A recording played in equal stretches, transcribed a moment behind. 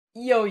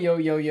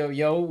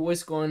Yo,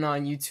 what's going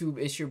on YouTube?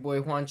 It's your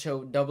boy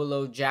Juancho Double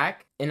O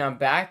Jack, and I'm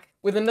back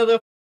with another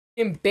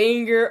fucking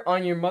banger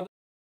on your mother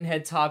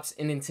head tops.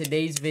 And in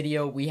today's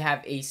video, we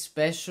have a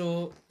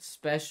special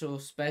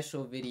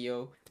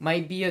video.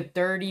 Might be a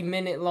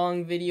 30-minute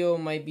long video,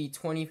 might be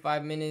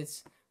 25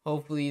 minutes.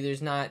 Hopefully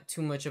there's not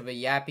too much of a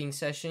yapping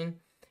session.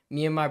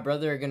 Me and my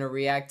brother are gonna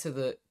react to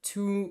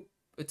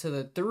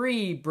the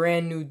three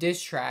brand new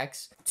diss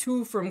tracks,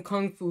 2 from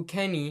Kung Fu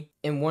Kenny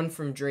and 1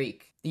 from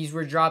Drake. These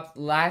were dropped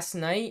last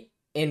night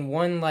and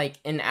 1 like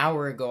an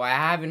hour ago. I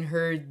haven't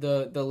heard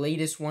the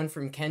latest one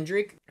from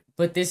Kendrick,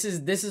 but this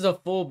is a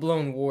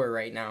full-blown war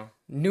right now.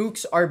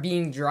 Nukes are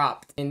being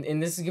dropped,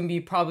 and this is gonna be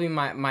probably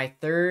my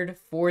third,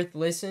 fourth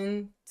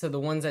listen to the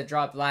ones that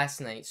dropped last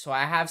night. So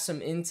I have some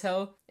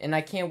intel, and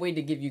I can't wait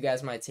to give you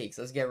guys my takes.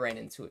 Let's get right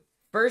into it.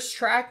 First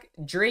track,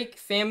 Drake,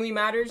 Family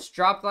Matters,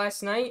 dropped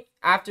last night.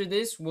 After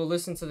this, we'll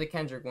listen to the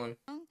Kendrick one.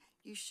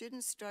 You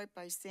shouldn't start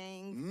by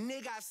saying,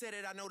 nigga, I said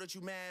it, I know that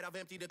you mad. I've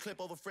emptied the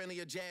clip over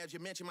friendlier jabs. You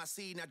mentioned my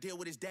seed, now deal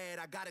with his dad.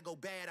 I gotta go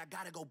bad, I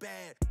gotta go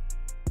bad.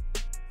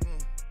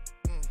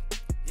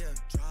 Yeah,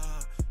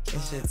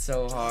 This shit's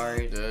so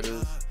hard. Yeah, it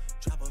is.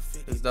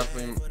 It's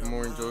definitely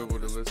more enjoyable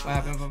to listen. What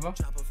happened, Papa?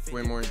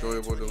 Way more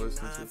enjoyable to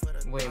listen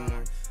to. Way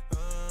more.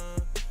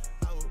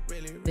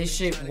 This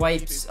shit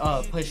wipes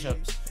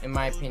push-ups, in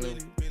my opinion.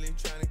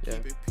 Yeah.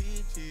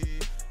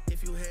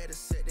 If you had a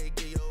set, they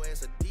give your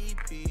ass a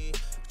DP.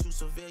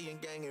 Civilian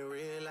gang in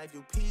real life,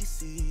 you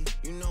PC.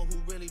 You know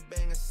who really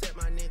bang set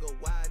my nigga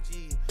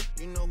YG.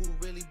 You know who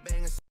really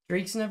bang.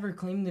 Drake's never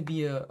claimed to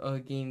be a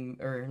gang,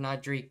 or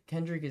not Drake.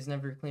 Kendrick has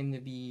never claimed to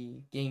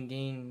be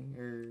gang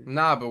or.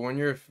 Nah, but when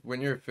you're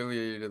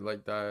affiliated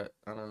like that,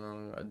 I don't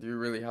know. Do you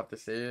really have to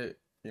say it?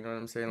 You know what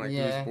I'm saying? Like,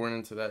 yeah. He was born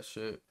into that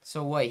shit.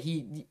 So what?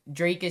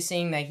 Drake is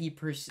saying that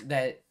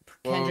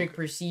Kendrick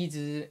perceives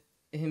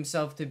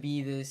himself to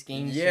be this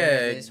gangster,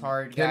 this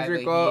hard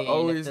Kendrick guy, but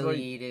always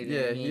affiliated.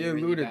 Like, he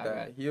alluded really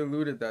that. He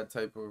alluded that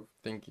type of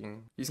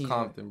thinking. He's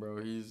Compton,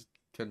 bro.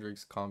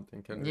 Kendrick's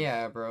Compton.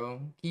 Yeah, bro.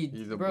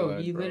 He's a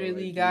blood, he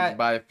literally like, got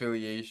by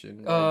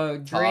affiliation.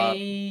 Like,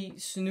 Dre,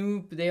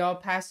 Snoop, they all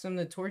passed him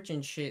the torch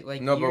and shit.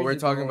 Like, no, but we're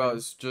talking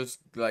about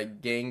just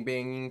like gang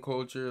banging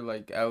culture,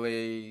 like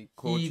LA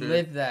culture. He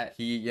lived that.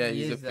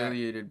 He's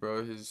affiliated,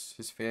 bro.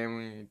 His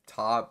family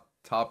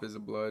Top is a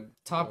blood.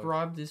 Top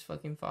robbed his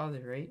fucking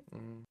father, right?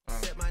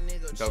 Set my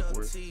nigga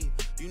Duckworth.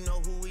 You know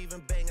who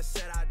even bang a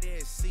set out there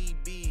is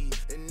CB.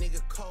 The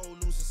nigga Cole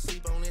losing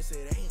sleep on this,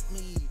 it ain't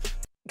me.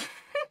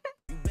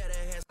 You better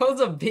have Cole's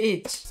a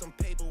bitch. some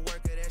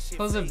paperwork of that shit.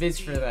 Cole's a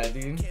bitch for that,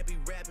 dude. Can't be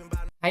rapping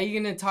about. How you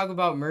gonna talk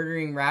about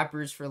murdering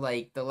rappers for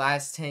like the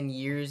last 10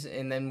 years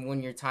and then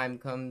when your time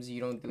comes you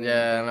don't do anything?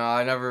 Yeah,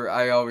 no,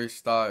 I always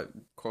thought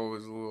Cole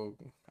was a little.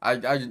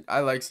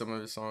 I like some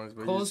of his songs,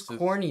 but Cole's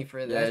corny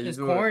for that. Yeah, it's just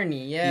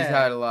corny. Yeah, he's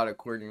had a lot of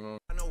corny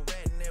moments. I know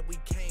ratting that we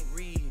can't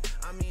read.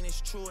 I mean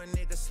it's true, a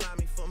nigga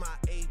slimy for my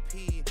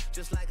AP.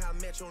 Just like how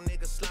Metro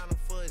nigga slimy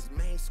for his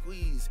main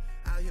squeeze.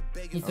 Out here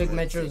begging. He took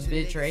Metro's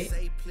bitch, right?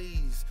 Say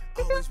please.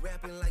 Always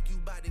rapping like you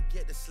about to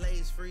get the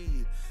slaves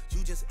freed.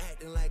 You just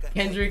acting like a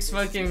Kendrick's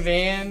fucking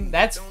van.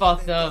 That's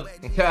fucked up.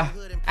 Yeah.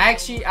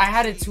 Actually, I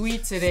had a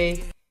tweet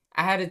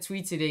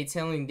today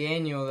telling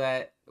Daniel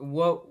that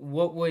what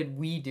would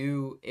we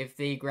do if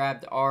they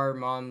grabbed our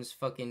mom's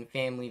fucking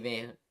family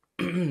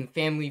van,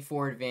 family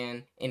Ford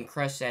van, and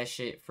crushed that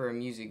shit for a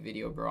music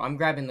video, bro. I'm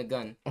grabbing the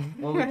gun.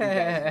 What would you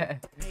guys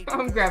do?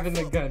 I'm grabbing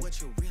the gun. What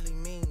you really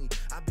mean?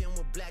 I've been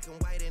with black and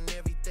white and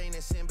everything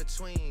that's in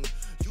between.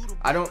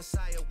 I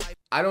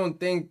don't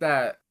think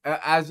that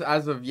as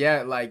of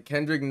yet, like,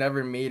 Kendrick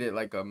never made it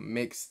like a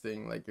mix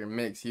thing, like you're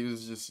mixed. He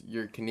was just,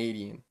 you're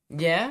Canadian.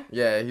 Yeah?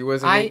 Yeah, he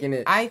wasn't making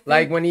it.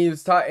 Like when he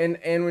was talking,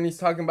 and when he's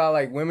talking about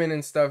like women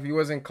and stuff, he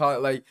wasn't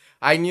caught. Like,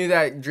 I knew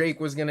that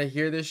Drake was gonna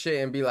hear this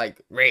shit and be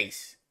like,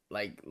 race,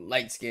 like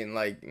light skin,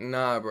 like,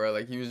 nah, bro.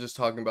 Like, he was just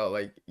talking about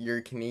like,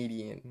 you're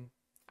Canadian.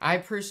 I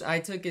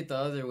took it the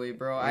other way,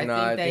 bro.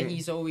 I think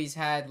he's always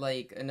had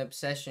like an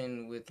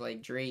obsession with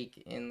like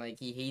Drake, and like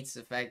he hates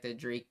the fact that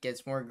Drake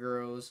gets more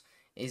girls,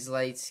 is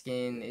light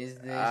skin, is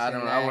this.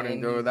 I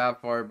wouldn't go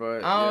that far,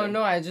 but I don't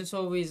know. I've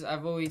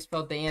always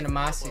felt the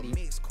animosity.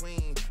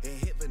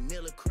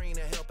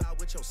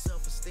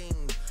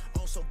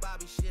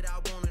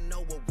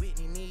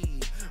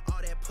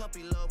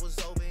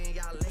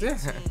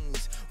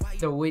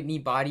 The Whitney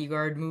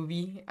Bodyguard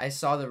movie. I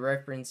saw the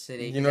reference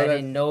today because I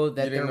didn't know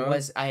that there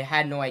was. I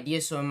had no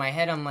idea. So in my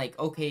head, I'm like,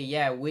 okay,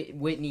 yeah,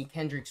 Whitney,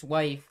 Kendrick's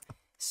wife,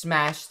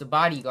 smashed the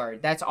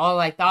Bodyguard. That's all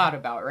I thought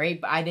about,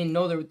 right? But I didn't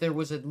know there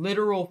was a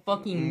literal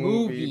fucking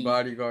movie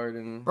Bodyguard,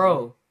 and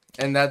bro.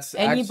 And that's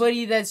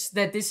anybody that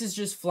this is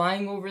just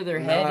flying over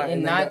their head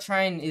and not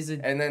trying is a.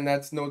 And then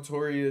that's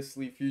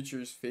notoriously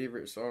Future's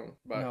favorite song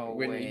by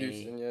Whitney way.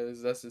 Houston. Yeah,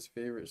 that's his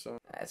favorite song.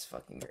 That's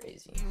fucking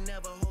crazy. You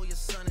never hold your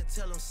son and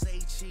tell him say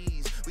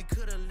cheese. We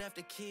could have left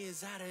the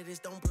kids out of this.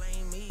 Don't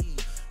blame me.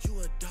 You You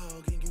a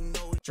dog and you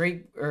know it.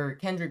 Drake or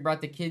Kendrick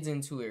brought the kids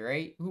into it,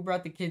 right? Who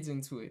brought the kids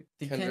into it?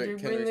 Did Kendrick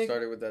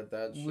started with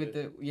that shit. With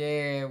the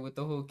with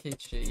the whole kid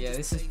shit. Yeah,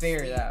 this is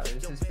fair.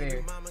 This is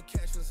fair.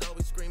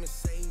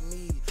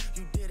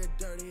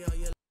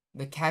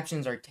 The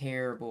captions are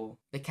terrible.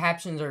 The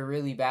captions are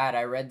really bad.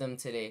 I read them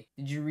today.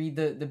 Did you read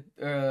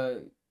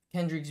the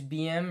Kendrick's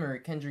BM or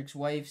Kendrick's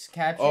wife's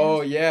captions?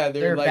 Oh yeah,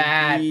 they're like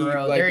bad, deep,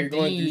 bro. Like they're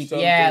deep.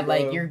 Yeah, bro.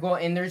 Like you're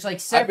going, and there's like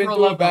several. I've been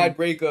through a bad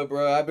breakup,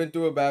 bro. I've been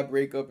through a bad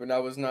breakup, and I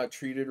was not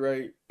treated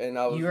right, and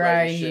I was you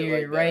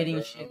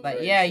writing shit like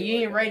yeah, you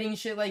ain't writing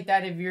shit like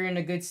that if you're in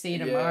a good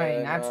state of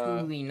mind.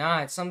 Absolutely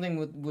not.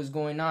 Something was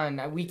going on.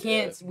 We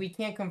can't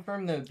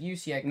confirm the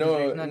abuse yet.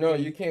 No,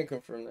 you can't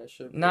confirm that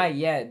shit. Bro. Not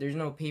yet. There's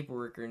no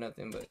paperwork or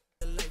nothing, but.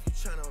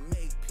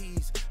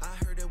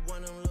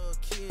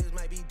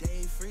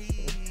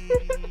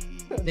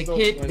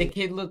 The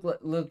kid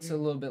looks a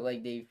little bit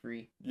like Dave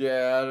Free.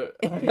 Yeah,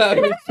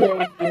 that'd be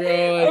so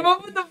good. I'm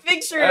gonna put the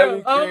picture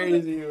up.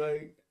 Crazy,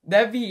 like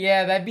that'd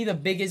be the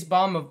biggest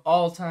bomb of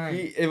all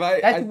time.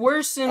 That's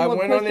worse than what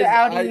Pusha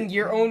outing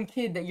your own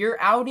kid. That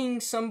you're outing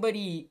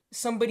somebody's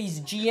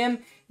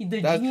GM.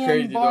 That's GM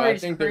crazy, bar though.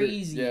 is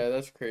crazy. Yeah,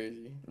 that's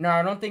crazy. No,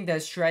 I don't think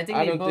that's true. I think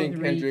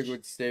Kendrick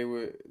would stay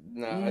with.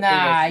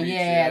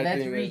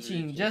 That's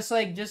reaching. Just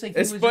like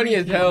it's funny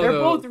as hell. They're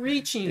both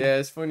reaching. Yeah,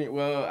 it's funny.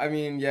 Well, I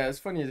mean, yeah, it's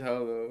funny as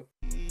hell though.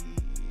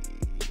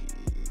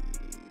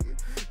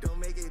 Don't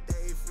make it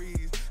Dave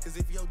Freeze, 'cause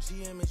if your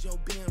GM is your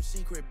BM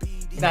secret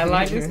BD. That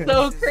line is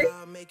so crazy.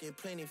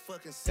 Plenty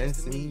fucking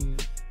sense to me.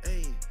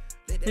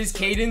 His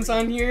cadence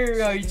on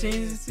here, he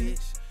changes it.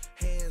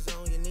 Hands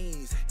on your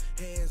knees.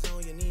 Hands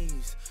on your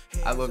knees.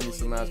 I love me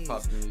some ass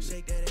pop music.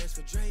 Shake that ass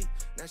for Drake,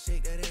 now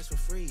shake that ass for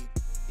free.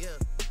 Yeah.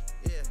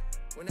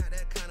 We're not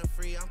that kind of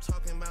free. I'm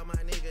talking about my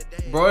nigga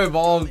Dave. Bro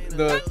evolved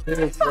bro.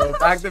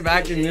 Back to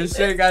back, and this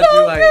shit got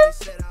you like.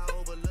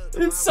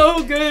 It's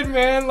so good,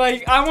 man.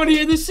 Like I want to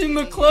hear this shit in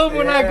the club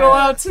when I go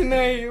out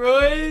tonight,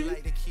 right?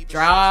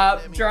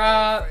 Drop.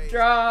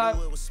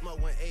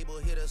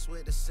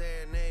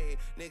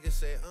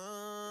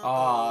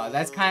 Oh,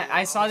 that's kind.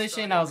 I saw this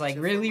shit and I was like,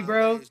 really,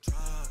 bro?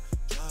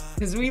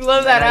 Cause we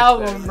love that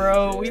album,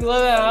 bro. We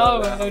love that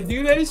album.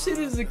 Dude, that shit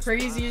is the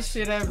craziest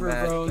shit ever,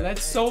 bro.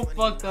 That's so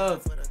fucked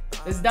up.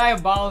 It's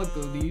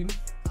diabolical, dude.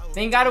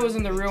 Thank God it was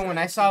in the real one.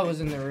 I saw it was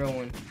in the real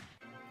one.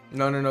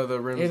 No, the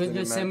rims. It was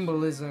just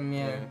symbolism,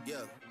 yeah.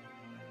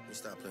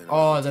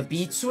 Oh, the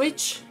beat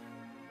switch?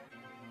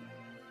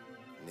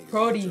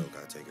 Crody.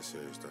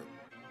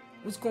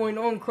 What's going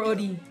on,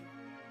 Crody?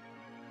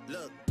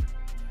 Look.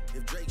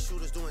 If Drake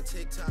shooters doing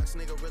TikToks,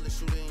 nigga really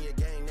shooting in your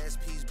gang, that's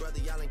peace, brother.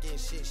 Y'all ain't getting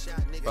shit shot,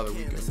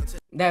 nigga.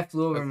 That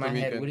flew over my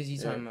head. What is he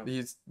talking about?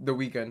 He's The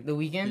Weeknd. The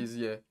Weeknd? He's,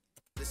 yeah.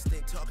 The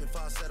stick talking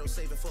falsetto,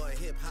 saving for a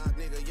hip hop,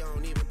 nigga. You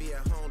don't even be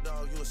at home,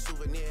 dog. You a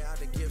souvenir out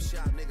the gift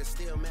shop, nigga.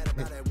 Still mad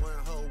about that one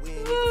hoe. We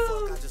ain't even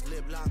fuck. I just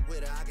lip lock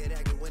with her. I get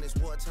active when it's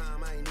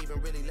wartime. I ain't even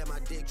really let my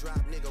dick drop,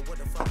 nigga. What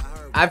the fuck I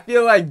heard? I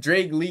feel like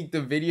Drake leaked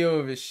the video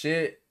of his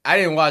shit. I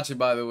didn't watch it,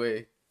 by the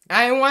way.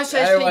 I didn't watch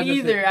that shit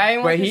either.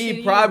 But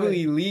he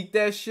probably leaked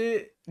that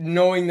shit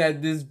knowing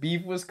that this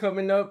beef was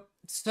coming up.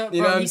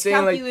 You know what I'm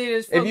saying? Like,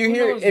 if you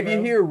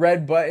hear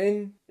Red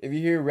Button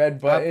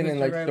and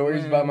like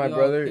stories about my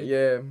brother,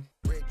 yeah.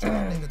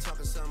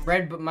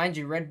 Mind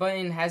you, Red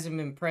Button hasn't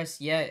been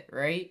pressed yet,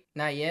 right?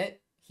 Not yet.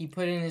 He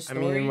put in his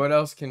story. I mean, what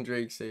else can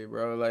Drake say,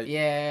 bro? Like,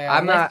 yeah.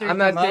 I'm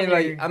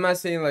not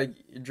saying like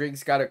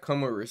Drake's gotta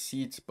come with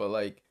receipts, but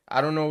like, I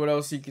don't know what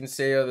else he can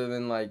say other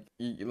than like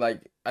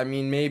I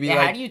mean, maybe like,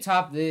 how do you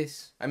top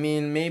this? I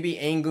mean, maybe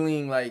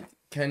angling like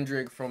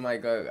Kendrick from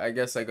like I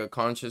guess like a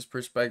conscious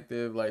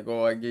perspective, like,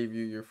 oh, I gave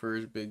you your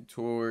first big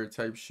tour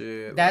type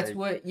shit. That's like,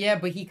 what, yeah,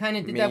 but he kind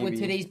of did that with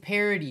today's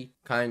parody.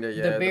 Kinda,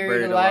 yeah. The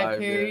Buried Alive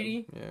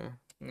parody. Yeah.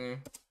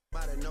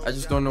 I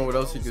just don't know what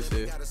else he could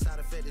say. That's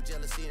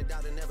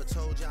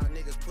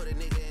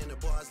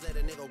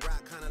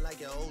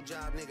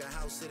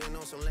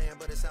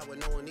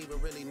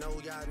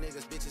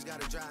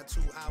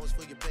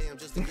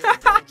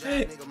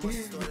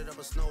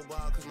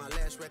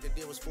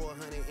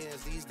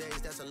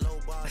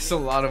a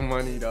lot of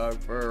money, dog,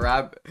 for a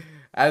rap.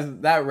 That's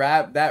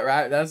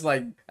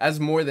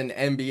more than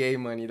NBA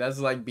money. That's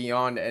like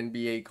beyond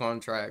NBA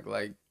contract.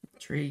 Like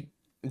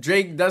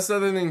Drake, that's the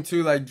other thing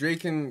too. Like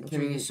Drake can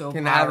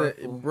have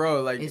it,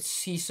 bro. Like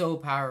he's so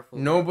powerful.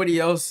 Nobody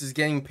else is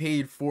getting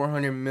paid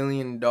 $400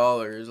 million.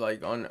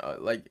 Like on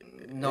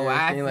no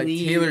athlete, like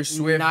Taylor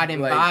Swift, not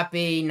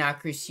Mbappe, like, not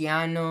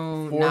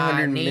Cristiano, not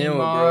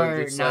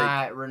Neymar,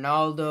 not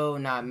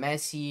Ronaldo, not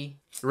Messi.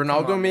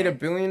 Ronaldo made $1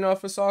 billion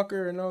off of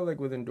soccer, you know,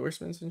 like with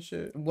endorsements and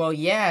shit. Well,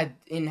 yeah.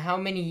 In how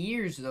many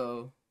years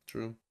though?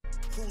 True.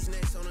 Who's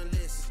next on the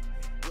list?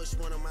 Which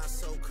one of my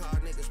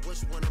so-called niggas?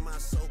 Which one of my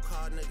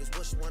so-called niggas?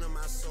 Which one of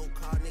my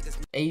so-called niggas?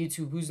 Hey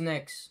YouTube, who's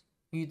next?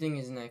 Who you think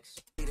is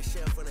next?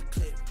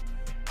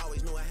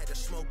 always knew I had to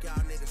smoke y'all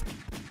niggas.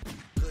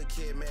 Good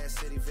kid, Mad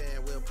City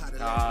van, we'll pot it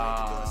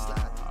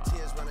slide.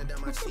 Tears running down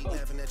my cheek,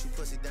 laughing at you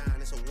pussy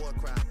dying, it's a war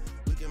cry.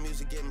 Weekend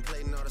music getting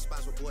played in all the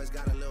spots where boys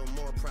got a little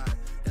more pride.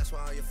 That's why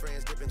all your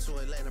friends dip into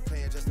Atlanta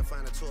paying just to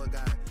find a tour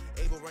guide.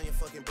 Abel, run your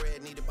fucking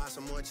bread, need to buy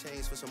some more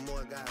chains for some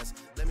more guys.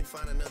 Let me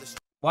find another.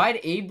 Why'd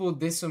Abel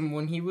diss him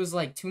when he was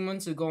like 2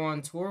 months ago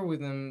on tour with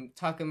him,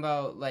 talking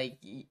about like,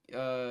 you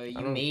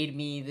made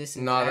me this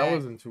and that? Nah, that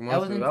wasn't 2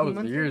 months ago. That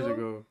was years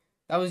ago.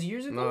 That was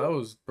years ago? No, that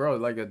was, bro,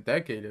 like a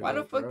decade ago. Why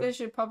the fuck that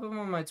shit pop up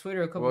on my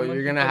Twitter a couple months? Well,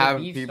 you're gonna have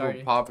people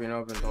started. popping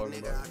up and talking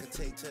about I can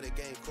take to the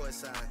game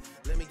courtside.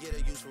 Let me get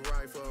a used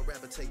Ferrari for a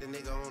rapper, take the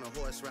nigga on a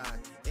horse ride.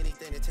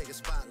 Anything to take a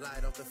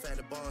spotlight off the fact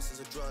the boss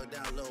is a drugged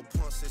out little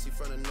punk sissy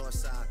from the north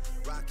side.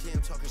 Rock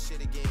him talking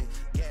shit again.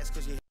 Gas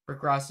cause you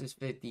Rick Ross is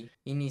 50.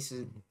 He needs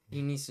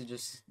to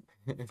just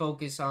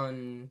focus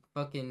on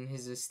fucking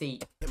his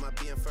estate.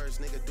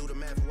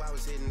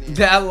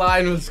 That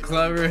line was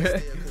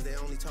clever.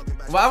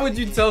 Why would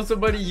you tell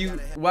somebody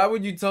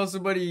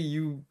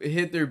you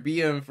hit their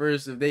BM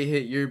first if they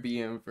hit your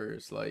BM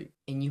first? Like,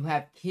 and you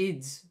have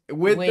kids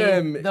with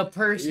them, the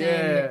person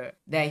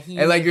that he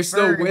and like you're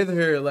still with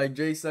her, like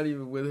Drake's not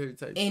even with her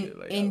type shit.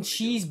 Like, and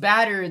she's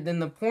badder than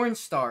the porn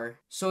star.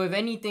 So if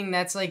anything,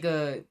 that's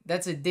a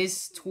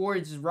diss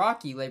towards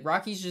Rocky. Like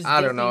Rocky's just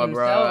I don't know,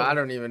 himself. bro. I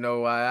don't even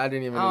know why. I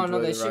didn't even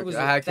enjoy the Rocky.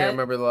 I can't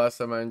remember the last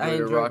time I enjoyed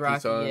a Rocky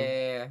song.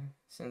 Yeah.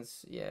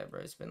 Since, yeah, bro,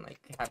 it's been like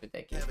half a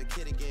decade. Have a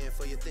kid again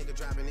for you think of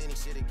dropping any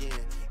shit again.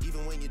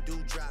 Even when you do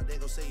drop, they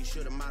gon' say you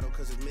should have modeled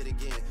cause it's mid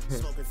again.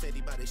 Smoking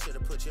 50, but they should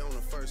have put you on the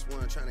first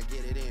one trying to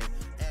get it in.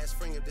 Ask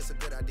Spring if this a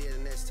good idea, the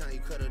next time you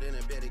cut it in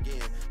a bed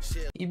again.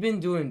 Shit. He been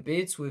doing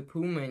bits with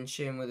Puma and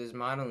shit and with his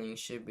modeling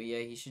shit, but yeah,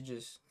 he should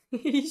just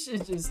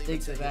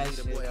stick to that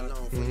shit.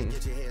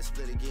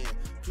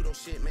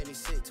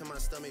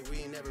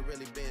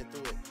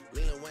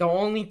 The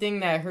only thing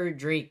that hurt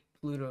Drake,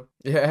 Pluto.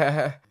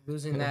 Yeah.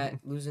 Losing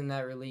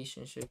that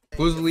relationship.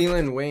 Who's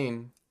Leland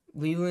Wayne?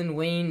 Leland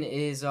Wayne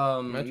is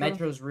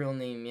Metro's real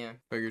name, yeah.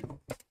 Figured.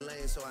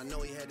 So I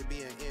know he had to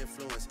be an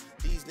influence.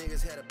 These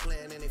niggas had a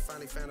plan and they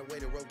finally found a way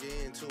to rope you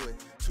into it.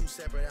 2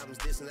 separate albums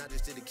dissing, I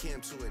just did a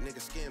Kim to it.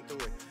 Niggas skim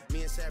through it.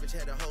 Me and Savage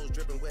had the hose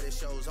dripping wet at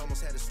shows,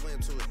 almost had to swim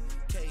to it.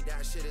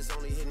 K-Dot shit is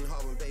only hitting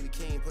hard when Baby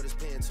King put his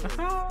pen to it.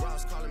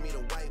 Ross calling me the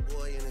white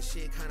boy and the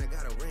shit kinda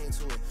got a ring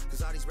to it.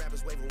 Cause all these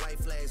rappers waving white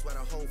flags while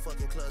the whole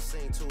fucking club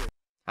sing to it.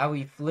 How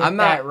we flipped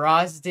that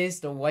Ross diss,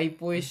 the white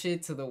boy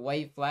shit to the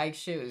white flag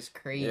shit was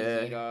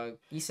crazy, dog.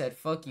 He said,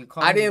 fuck you.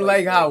 I didn't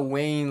like how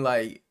Wayne,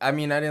 like, I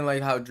didn't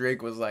like how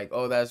Drake was like,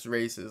 oh, that's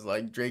racist.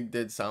 Like, Drake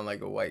did sound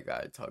like a white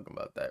guy talking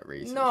about that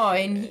racist. No,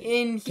 shit.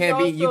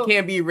 and you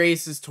can't be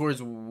racist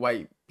towards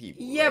white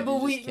people. Yeah, like,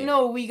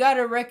 but we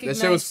gotta recognize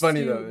that shit was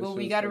funny though. But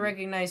we gotta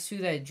recognize too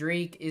that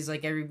Drake is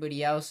like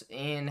everybody else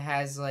and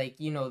has like,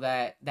 you know,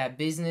 that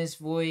business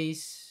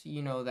voice,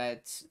 you know,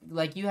 that's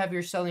like you have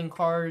your selling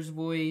cars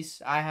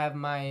voice, I have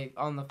my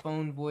on the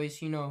phone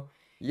voice, you know.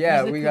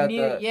 Yeah, we got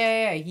that.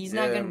 Yeah, he's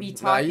not gonna be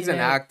talking. He's an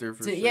actor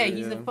for sure. Yeah,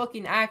 he's a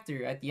fucking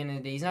actor at the end of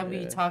the day. He's not gonna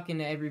be talking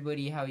to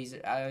everybody how he's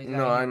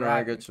no, I know,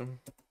 I get you.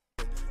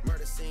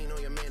 Murder scene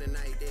on your man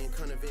tonight, then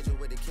come to vigil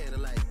with the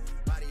candlelight.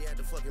 Body at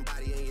the fucking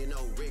body, and you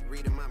know Rick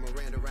reading my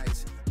Miranda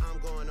rights. I'm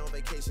going on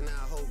vacation,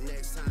 I hope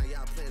next time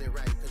y'all plan it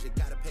right. Cause you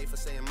gotta pay for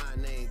saying my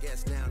name.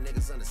 Guess now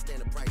niggas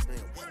understand the price, man.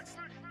 What?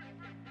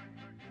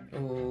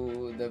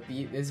 Oh,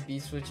 this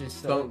beat switch is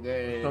so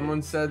good.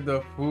 Someone said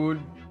the food,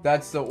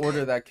 that's the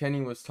order that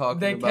Kenny was talking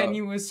about. That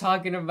Kenny was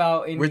talking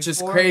about in which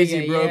Euphoria, is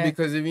crazy, bro,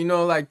 because if you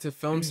know, like, to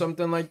film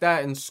something like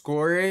that and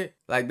score it,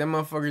 like, them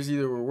motherfuckers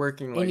either were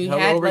working, like,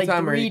 hell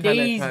overtime or he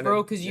kinda,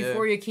 bro, because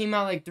Euphoria came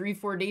out, like,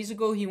 3-4 days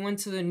ago. He went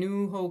to the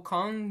New Ho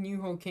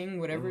King,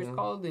 whatever it's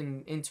called,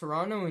 in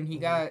Toronto, and he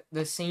got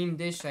the same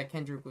dish that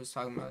Kendrick was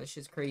talking about. This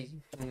shit's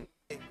crazy.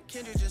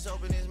 Kendrick just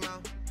opened his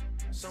mouth.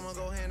 Someone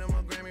go hand him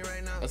a Grammy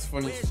right now. That's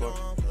funny as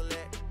fuck.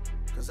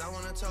 Cause I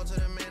wanna talk to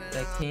the man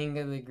the king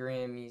of the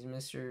Grammys,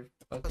 Mr.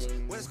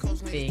 fucking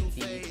Big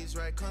D.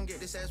 Right? Come get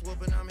this ass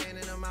whooping, I'm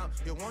handing them out.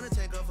 You wanna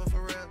take off a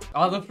Pharrell?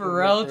 All the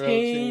Pharrell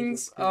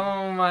chains.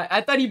 Oh my! I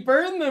thought he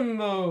burned them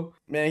though.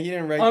 Man, he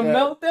didn't write on that.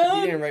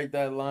 Meltdown. He didn't write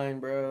that line,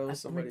 bro.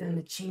 Somebody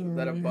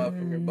that above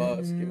from your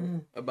boss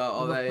about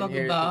all that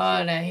inheritance. About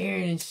all that hair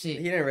and shit.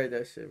 He didn't write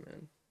that shit,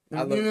 man.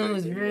 I love it.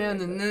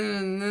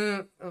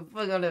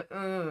 Fuck all that.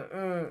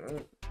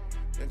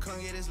 Then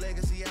come get his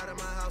legacy out of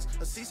my house.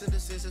 A cease and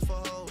desist is for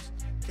hoes.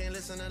 Can't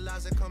listen to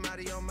lies that come out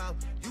of your mouth.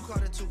 You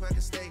caught a Tupac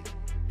estate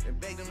and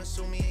begged them to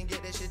sue me and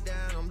get that shit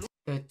down.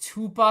 The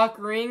Tupac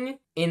ring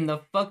in the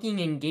fucking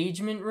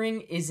engagement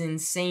ring is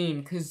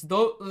insane because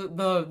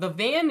the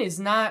van is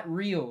not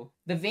real.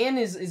 The van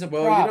is a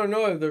prop. Well, you don't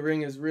know if the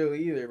ring is real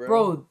either,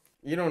 bro.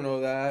 You don't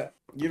know that.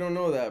 You don't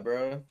know that,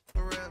 bro.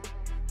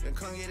 Then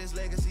come get his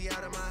legacy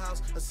out of my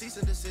house. A cease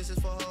and desist is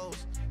for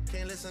hoes.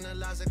 Can't listen to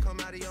lies that come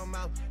out of your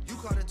mouth. You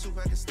caught a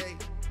Tupac estate.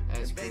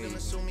 That's beg crazy. them to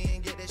sue me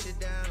and get that shit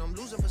down. I'm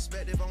losing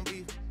perspective on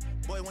beef.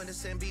 Boy, when to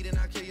send beat and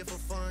I kill you for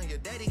fun. Your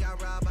daddy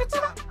got robbed by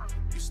top.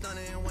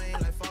 stunning and Wayne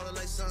like father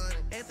like son.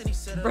 Anthony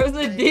said Bro's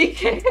a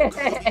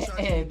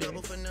dickhead.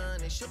 double for none.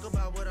 They shook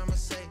about what I'ma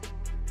say.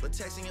 But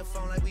texting your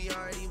phone like we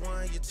already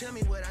won. You tell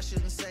me what I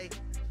shouldn't say.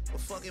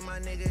 But fucking my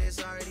nigga,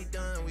 it's already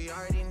done. We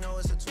already know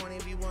it's a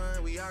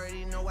 20v1. We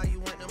already know why you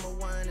went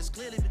 #1. It's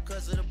clearly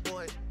because of the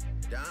boy.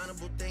 The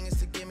honorable thing is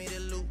to give me the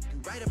loot.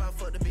 You right about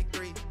fuck the big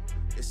three.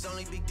 It's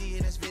only Big D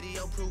in this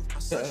video proof. My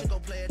son should go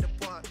play at the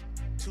park.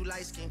 2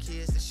 light-skinned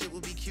kids, this shit will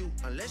be cute.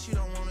 Unless you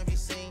don't want to be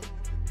seen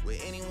with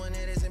anyone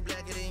that isn't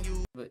blacker than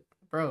you. But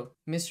bro,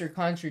 Mr.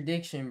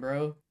 Contradiction,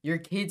 bro. Your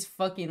kid's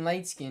fucking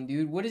light skinned,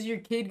 dude. What is your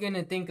kid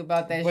gonna think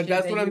about that shit? But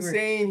that's that what I'm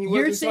saying. He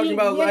wasn't talking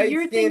about yeah, light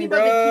you're skin, thinking bro.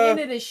 about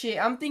the Canada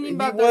shit. I'm thinking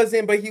about He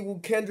wasn't, but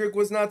Kendrick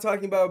was not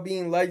talking about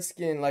being light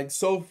skinned. Like,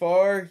 so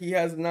far, he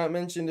has not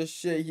mentioned this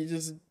shit. He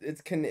just,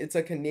 it's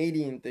a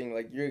Canadian thing.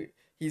 Like,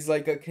 he's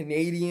like a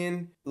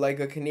Canadian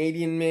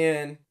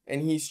man, and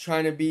he's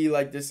trying to be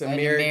like this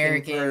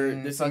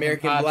American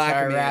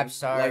black man, rap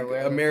star,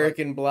 like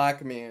American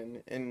black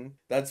man, and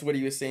that's what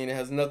he was saying. It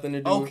has nothing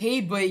to do.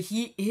 Okay, but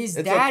his It's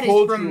dad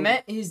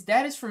is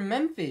from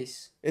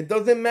Memphis. It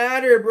doesn't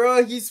matter,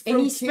 bro. He's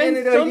from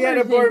Canada. He had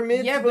a bar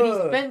mitzvah. Yeah, but he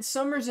spent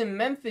summers in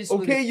Memphis.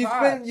 Okay, you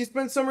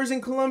spent summers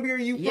in Colombia. Are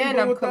you from and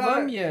I'm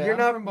Colombia. You're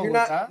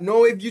not.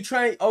 No, if you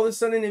try all of a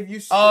sudden,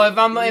 if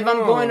I'm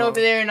going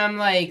over there and I'm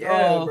like,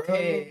 yeah,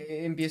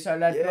 okay, empiezo a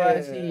hablar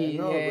así.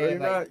 No, yeah,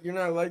 bro, you're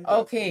not like that.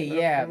 Okay,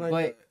 yeah, like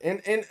but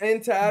and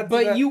to add to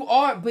but that, you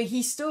are, but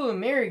he's still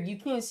American. You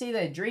can't say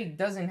that Drake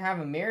doesn't have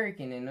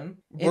American in him,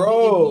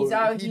 bro. If he's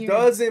out he here,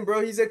 doesn't,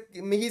 bro. He's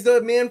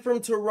a man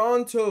from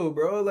Toronto,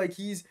 bro. Like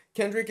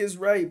Kendrick is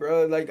right,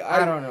 bro. Like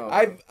I don't know.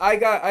 I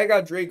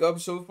got Drake up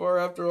so far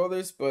after all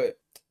this, but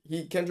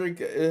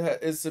Kendrick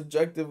is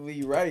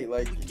subjectively right.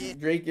 Like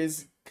Drake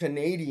is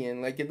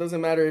Canadian. Like it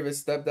doesn't matter if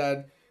his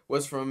stepdad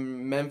was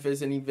from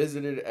Memphis and he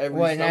visited every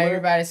summer. Now you're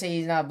about to say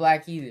he's not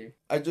black either.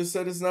 I just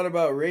said it's not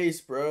about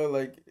race, bro.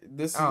 Like,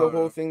 this is the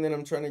whole thing that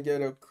I'm trying to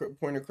get a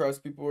point across.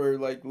 People are,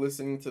 like,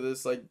 listening to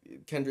this, like,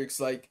 Kendrick's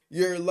like,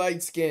 you're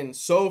light-skinned.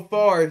 So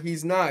far,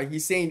 he's not.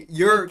 He's saying,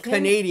 you're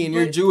Canadian,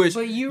 you're Jewish.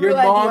 But you your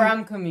realize mom... where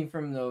I'm coming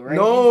from, though, right?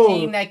 No. You're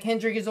saying that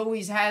Kendrick has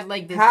always had,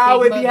 like, this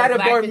How if stigma, he had the a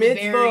bar blacker the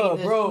mitzvah, berry,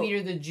 the bro?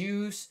 sweeter the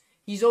juice.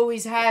 He's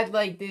always had,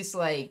 like, this,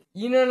 like,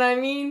 you know what I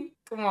mean?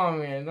 Come on,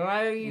 man. No,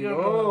 I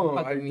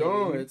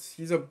don't.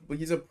 He's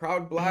a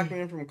proud black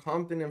man from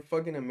Compton and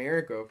fucking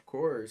America, of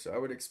course. I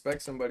would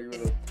expect somebody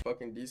with a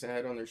fucking decent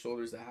head on their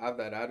shoulders to have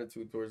that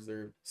attitude towards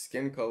their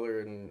skin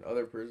color and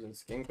other person's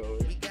skin color.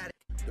 We got it.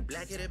 The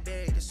blacker the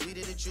berry, the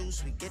sweeter the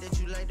juice. We get that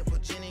you like to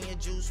put gin in your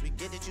juice. We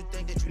get that you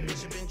think that you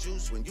bishop in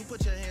juice. When you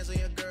put your hands on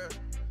your girl,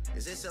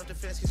 is it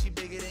self-defense cause she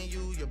bigger than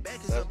you? Your back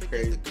is up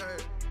against the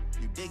curb.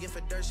 You digging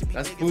for dirt, she be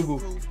digging for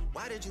proof.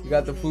 Why did you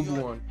got the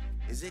FUBU one.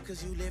 Is it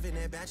cause you live in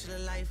that bachelor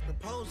life?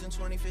 Proposed in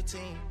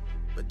 2015,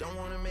 but don't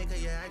wanna make her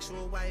your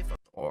actual wife?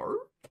 Or?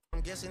 I'm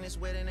guessing this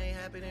wedding ain't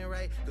happening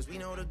right, cause we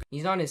know the...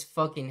 He's on his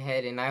fucking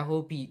head, and I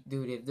hope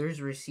dude, if there's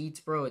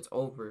receipts, bro, it's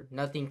over.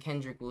 Nothing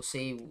Kendrick will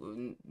say,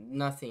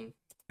 nothing.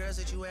 Girls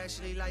that you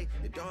actually like,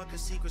 the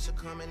darkest secrets are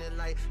coming to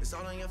light. It's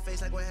all on your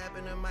face like what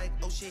happened to Mike.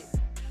 Oh shit.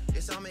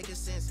 It's all making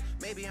sense.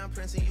 Maybe I'm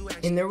printing you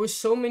actually. And there was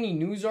so many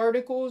news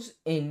articles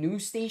and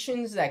news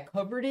stations that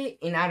covered it,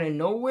 and out of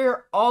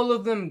nowhere, all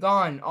of them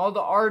gone. All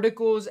the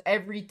articles,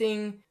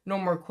 everything. No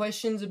more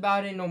questions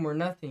about it. No more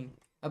nothing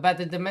about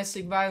the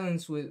domestic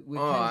violence with Kendrick.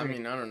 I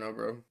mean, I don't know,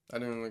 bro. I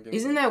didn't look into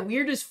Isn't that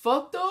weird as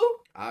fuck though?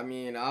 I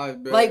mean,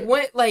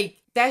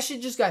 that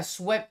shit just got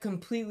swept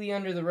completely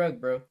under the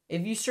rug, bro.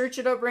 If you search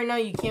it up right now,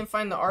 you can't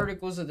find the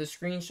articles of the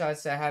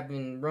screenshots that have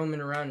been roaming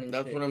around and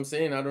That's shit. what I'm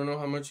saying. I don't know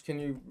how much can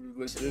you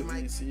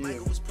legitimately see it. That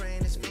shit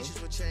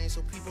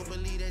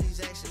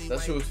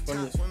was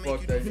funny as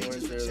fuck that he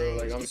went there, though.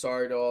 Like, I'm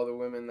sorry to all the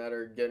women that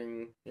are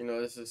getting,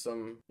 this is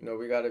some,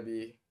 we gotta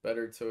be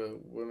better to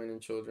women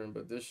and children,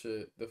 but this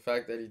shit, the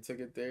fact that he took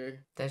it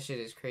there. That shit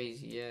is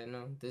crazy. Yeah,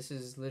 no, this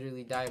is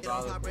literally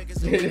diabolical.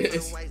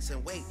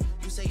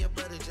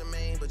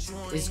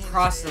 It's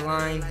crossed the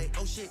line.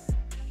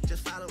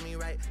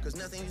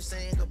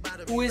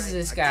 Who is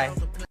this guy?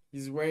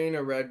 He's wearing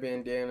a red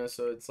bandana,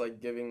 so it's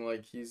like giving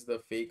like he's the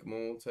fake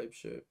mole type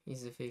shit.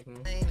 He's the fake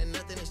mole.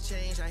 Nothing has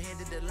changed. I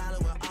handed the lala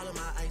with all of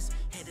my ice.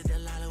 Handed the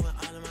lala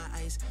with all of my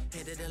ice.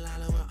 Handed the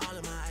lala with all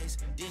of my ice.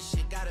 This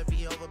shit gotta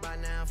be over by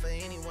now for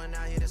anyone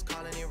out here that's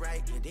calling it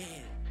right. You're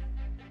dead.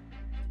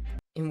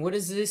 And what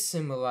does this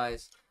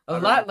symbolize? A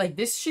lot, like,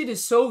 this shit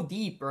is so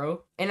deep,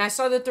 bro. And I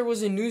saw that there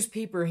was a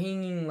newspaper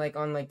hanging, like,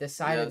 on, like, the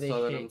side of this shit. I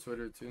saw that on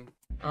Twitter, too.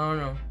 I don't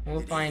know.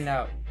 We'll find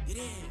out.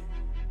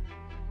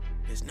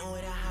 There's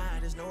nowhere to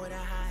hide, there's nowhere to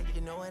hide,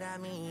 you know what I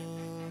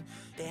mean.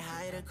 They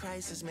hired a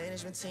crisis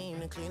management team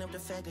to clean up the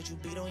fact that you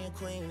beat on your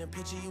queen. The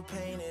picture you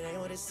painted ain't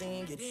what it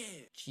seemed, you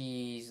did.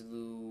 Jeez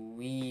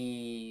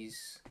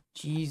Louise.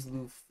 Jeez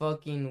Lou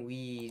fucking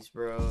Louise,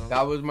 bro.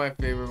 That was my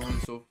favorite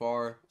one so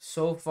far.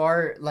 So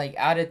far, like,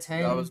 out of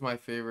 10. That was my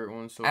favorite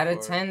one so far. Out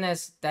of 10,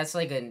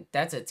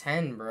 that's a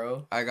 10,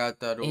 bro. I got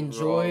that overall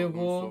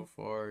enjoyable one so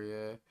far,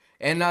 yeah.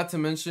 And not to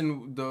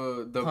mention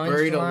the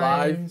buried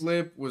alive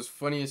flip was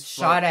funny as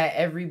fuck. Shot at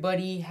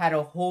everybody. Had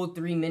a whole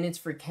 3 minutes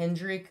for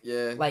Kendrick.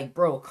 Yeah. Like,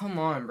 bro, come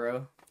on,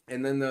 bro.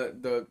 And then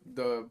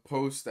the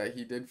post that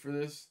he did for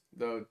this,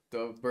 the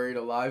buried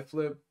alive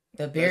flip.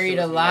 The buried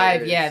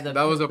alive, hilarious. yeah.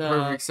 That was a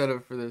perfect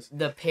setup for this.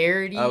 The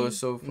parody. That was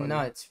so funny.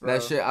 Nuts, bro.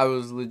 That shit, I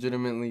was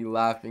legitimately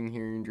laughing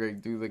hearing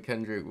Drake do the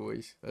Kendrick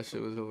voice. That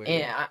shit was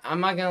hilarious. And I'm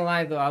not gonna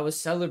lie though, I was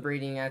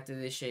celebrating after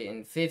this shit,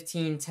 and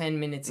 10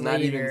 minutes Not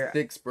later, even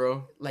 6,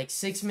 bro. Like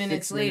 6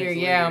 minutes later,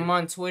 yeah, I'm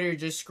on Twitter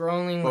just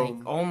scrolling, boom.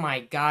 Like, oh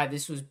my god,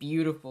 this was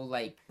beautiful,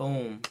 like,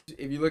 boom.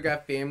 If you look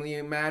at Family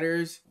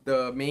Matters,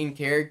 the main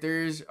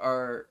characters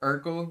are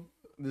Urkel,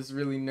 this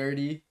really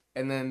nerdy,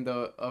 and then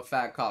a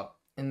fat cop.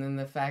 And then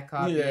the fat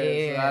cop, yeah.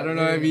 So I don't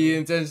know if he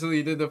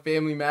intentionally did the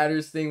Family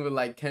Matters thing with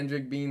like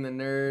Kendrick being the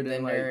nerd.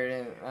 And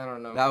I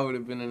don't know. That would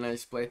have been a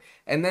nice play.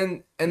 And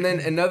then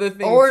another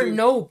thing. Or too,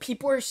 no,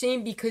 people are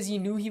saying because he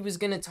knew he was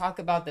gonna talk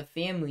about the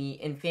family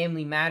and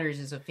Family Matters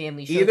is a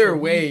family show. Either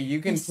way,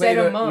 you can play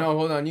the. No,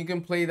 hold on. You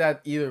can play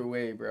that either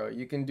way, bro.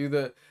 You can do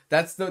the.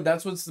 That's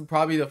what's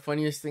probably the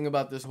funniest thing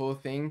about this whole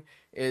thing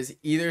is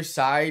either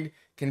side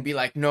can be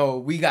like, no,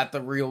 we got the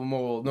real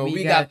mole. No,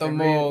 we got the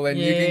mole. And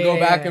you can go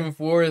back and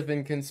forth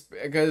and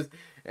because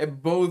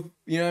both,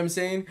 you know what I'm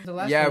saying?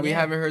 Yeah, we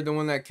haven't heard the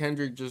one that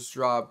Kendrick just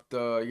dropped.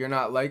 You're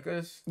Not Like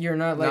Us. You're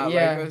Not Like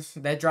Us.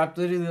 That dropped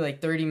literally like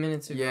 30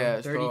 minutes ago.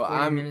 Yeah,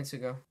 40 minutes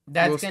ago.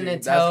 That's gonna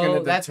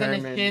tell. That's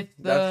gonna shift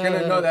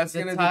the. That's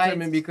gonna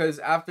determine because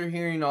after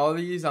hearing all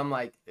these, I'm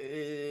like,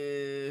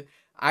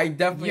 I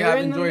definitely have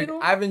enjoyed.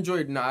 I've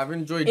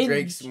enjoyed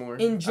Drake's more.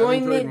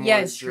 Enjoyment,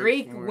 yes.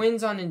 Drake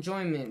wins on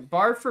enjoyment.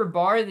 Bar for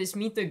bar, this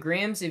Meet the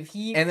Grams. If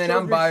he and then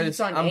I'm biased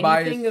on I'm anything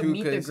biased of too,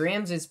 Meet the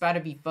Grams, it's about to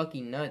be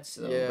fucking nuts,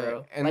 though,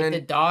 bro. And like then the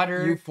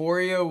daughter.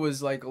 Euphoria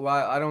was like a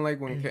lot. I don't like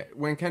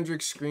when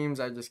Kendrick screams.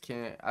 I just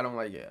can't. I don't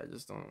like it. I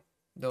just don't.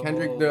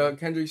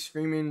 Kendrick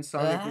screaming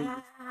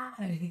sonically.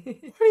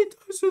 He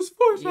does his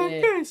voice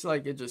like this.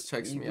 Like it just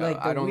checks me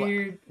out. I don't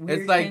weird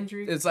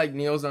it's like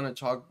Neil's on a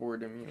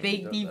chalkboard and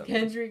fake deep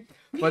Kendrick.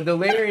 But the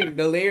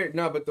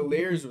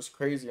layers was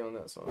crazy on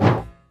that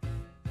song.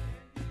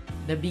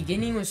 The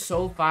beginning was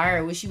so fire.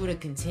 I wish he would have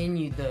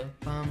continued the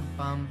bum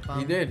bum bum.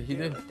 He did.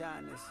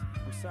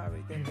 I'm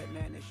sorry that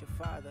man is your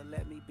father.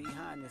 Let me be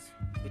honest.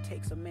 It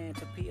takes a man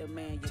to be a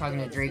man. Talking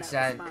to Drake's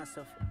side.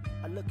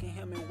 I look at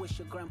him and wish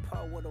your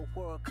grandpa would have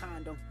wore a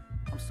condom.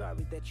 I'm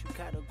sorry that you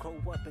gotta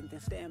grow up and then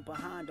stand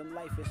behind him.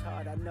 Life is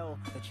hard, I know.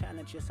 The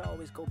challenges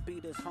always go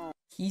beat us home.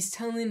 He's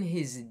telling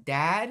his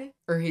dad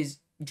or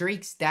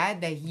Drake's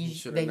dad that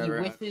he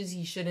wishes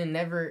he should have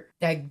never,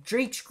 that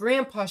Drake's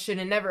grandpa should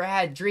have never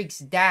had Drake's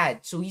dad.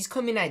 So he's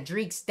coming at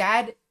Drake's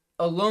dad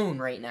alone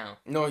right now.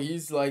 No,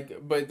 he's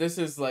like, but this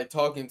is like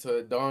talking to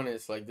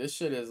Adonis. Like this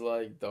shit is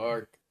like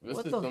dark. This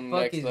what is the some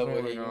fuck next is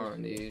level going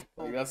on, dude?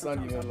 Like that's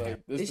not even like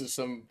this is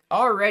some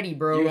already,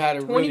 bro. You had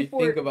to really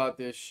think about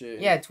this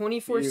shit. Yeah,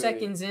 24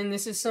 seconds in.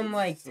 This is some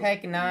like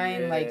Tech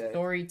 9 like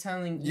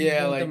storytelling.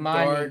 Yeah, like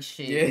dark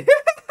shit.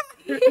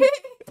 Yeah.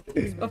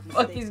 What the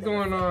fuck is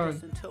going on?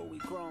 Until we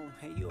grown,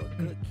 and you're a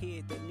good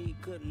kid that need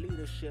good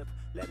leadership.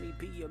 Let me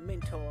be your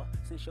mentor,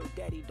 since your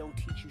daddy don't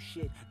teach you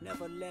shit.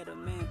 Never let a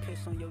man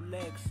piss on your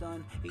leg,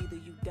 son. Either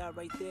you die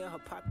right there or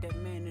pop that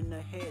man in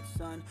the head,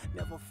 son.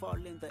 Never fall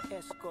in the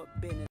escort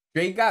business.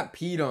 Drake got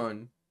peed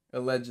on,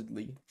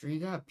 allegedly.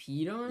 Drake got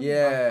peed on?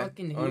 Yeah,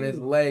 on his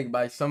leg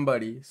by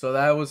somebody. So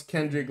that was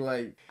Kendrick,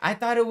 like... I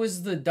thought it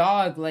was the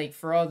dog, like,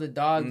 for all the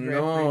dogs.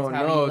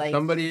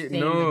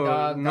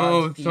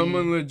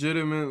 Someone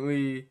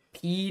legitimately...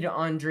 peed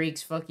on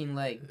Drake's fucking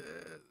leg.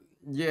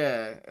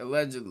 Yeah,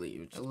 allegedly,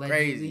 which is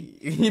crazy.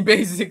 He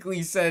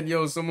basically said,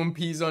 yo, someone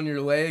pees on your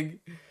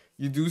leg,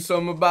 you do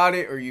something about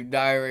it, or you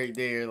die right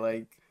there,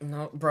 like...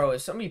 No, bro,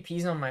 if somebody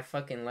pees on my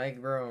fucking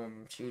leg, bro,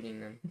 I'm shooting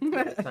them.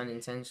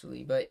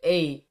 Unintentionally. But,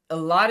 hey, a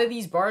lot of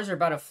these bars are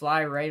about to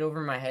fly right over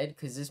my head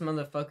because this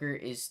motherfucker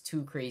is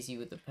too crazy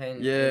with the pen.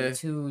 Yeah.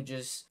 Too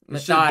just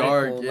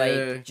methodical. Dark,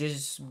 yeah. Like,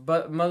 just,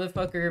 but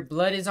motherfucker,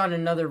 blood is on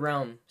another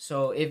realm.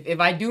 So, if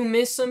I do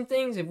miss some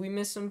things, if we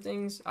miss some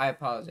things, I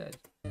apologize.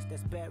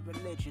 That's bad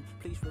religion.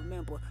 Please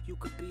remember, you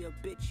could be a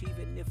bitch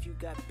even if you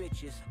got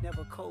bitches.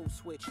 Never code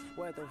switch,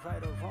 whether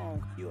right or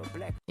wrong. You're a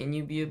black. Can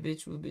you be a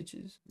bitch with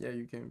bitches? Yeah,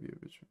 you can be a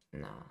bitch.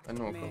 Nah. I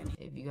know a couple.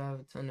 If you got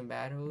a ton of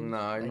bad hoes.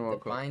 Nah, I like know a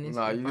couple. Finest,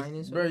 nah, you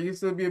can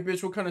still be a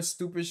bitch. What kind of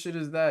stupid shit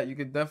is that? You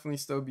could definitely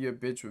still be a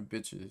bitch with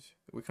bitches.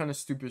 What kind of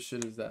stupid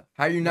shit is that?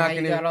 How you not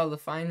gonna? You got all the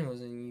fine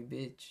hoes and you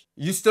bitch.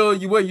 You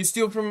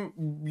steal from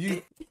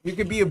you? You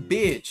could be a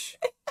bitch.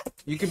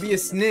 You could be a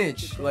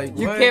snitch. Like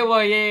you what? can't.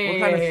 Well, yeah. What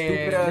kind of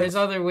stupid ass? There's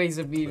other ways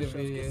of being a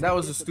bitch. That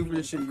was the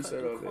stupidest shit you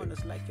said all day.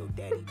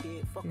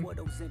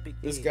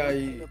 This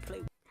guy.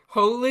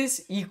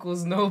 Holeless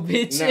equals no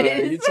bitches.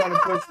 Nah, you trying to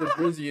push the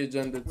Drizzy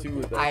agenda too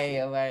with that. I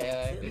am.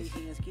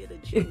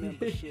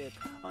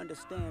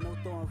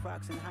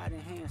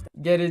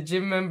 Get a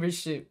gym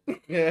membership.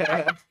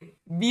 Yeah.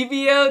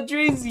 BBL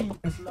Drizzy.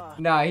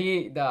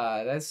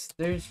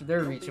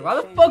 They're reaching. Why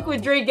the fuck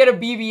would Drake get a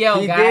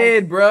BBL, He guys?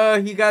 did,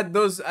 bro. He got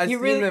those. I He seen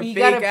really the he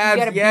fake got a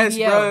abs. Yes,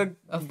 BBL, bro.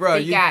 a Bro,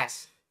 fake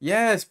ass.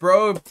 Yes,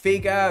 bro.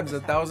 Fake abs,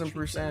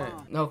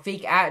 1000%. No, not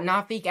fake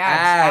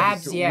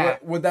abs. Abs, yeah.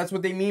 What? That's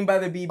what they mean by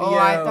the BBL. Oh,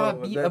 I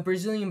thought a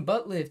Brazilian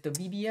butt lift, a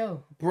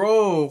BBL.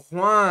 Bro,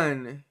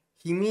 Juan.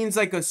 He means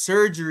like a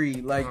surgery,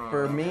 like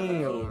for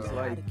males.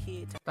 Like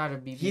Not a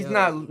BBL. he's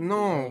not.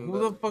 No, who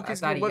the fuck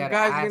is what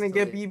guy's gonna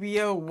get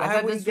BBL?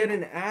 Why would he get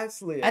an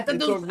ass lift?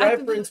 It's a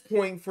reference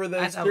point for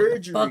the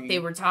surgery. Fuck, they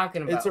were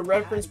talking about. It's a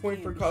reference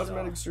point for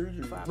cosmetic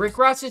surgery. Rick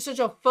Ross is such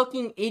a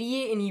fucking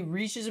idiot, and he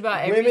reaches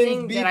about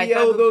everything. Women's that I BBL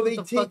thought though, what they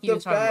the take fuck he the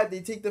was talking fat. about.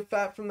 They take the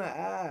fat from the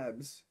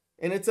abs.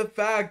 And it's a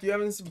fact. You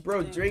haven't seen,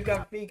 bro. Drake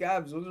got fake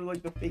abs. Those are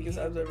like the fakest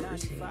abs I've ever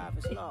seen.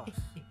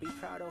 Be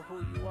proud of who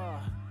you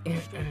are.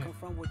 Straight come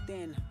from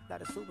within.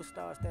 Lot of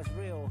superstars that's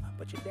real,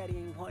 but your daddy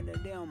ain't one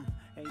of them.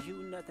 And you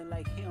nothing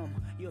like him.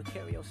 You'll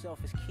carry yourself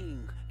as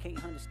king.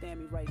 Can't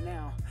understand me right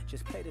now.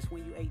 Just play this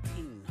when you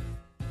 18.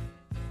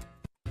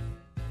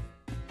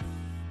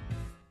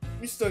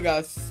 We still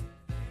got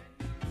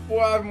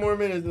 5 more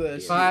minutes of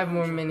this. 5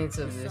 more minutes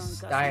of this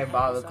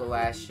diabolical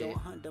ass shit.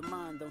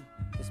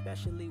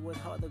 Especially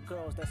with other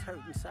girls that's hurt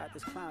inside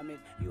this climate.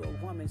 You're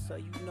a woman, so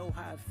you know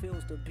how it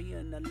feels to be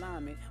in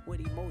alignment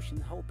with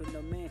emotion, hoping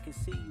a man can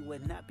see you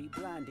and not be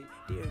blinded.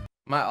 Dear,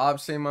 My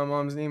ops say my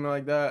mom's name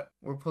like that.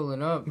 We're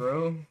pulling up,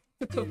 bro.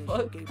 What the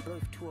fuck? gave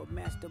birth to a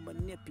master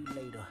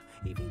manipulator,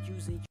 even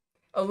using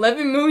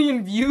 11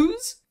 million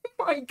views?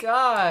 Oh my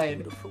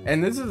god.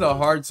 And this is a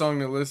hard song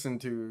to listen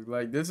to.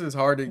 Like, this is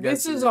hard to get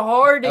This through. is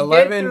hard to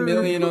 11 get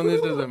million through. on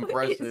this is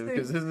impressive.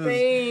 Because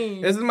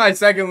insane. this is my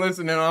second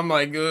listen and I'm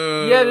like,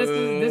 Yeah, this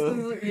is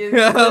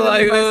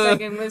like, my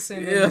second listen.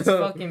 And yeah. it's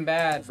fucking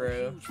bad,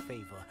 bro. huge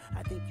favor.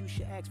 I think you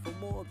should ask for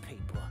more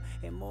paper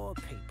and more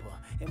paper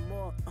and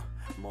more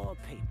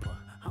paper.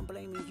 I'm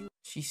blaming you.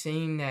 He's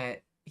saying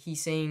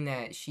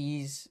that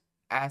she's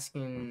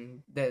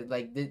asking that,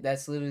 like,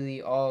 that's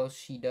literally all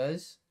she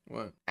does.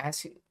 What?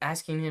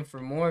 Asking him for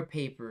more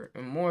paper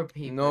and more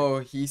paper. No,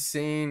 he's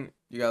saying,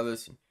 you gotta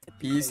listen.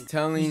 He's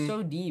telling. He's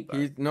so deep.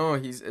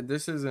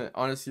 This isn't,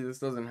 honestly, this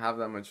doesn't have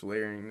that much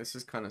layering. This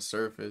is kind of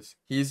surface.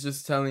 He's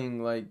just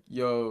telling, like,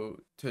 yo,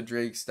 to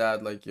Drake's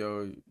dad, like,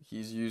 yo,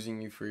 he's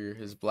using you for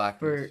his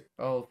blackness.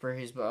 For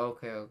his,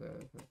 okay.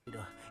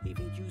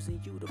 Even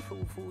using you to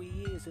prove who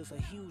he is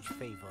a huge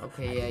favor.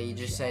 Okay, yeah, you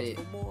just said it.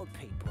 For more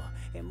paper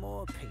and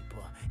more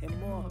paper and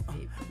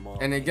more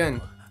And again,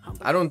 paper.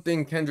 I don't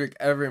think Kendrick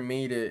ever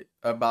made it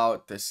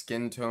about the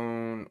skin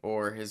tone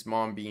or his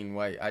mom being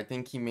white. I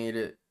think he made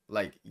it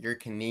like, you're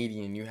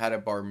Canadian, you had a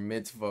bar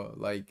mitzvah,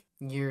 like,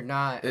 you're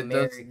not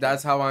American.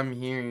 That's how I'm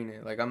hearing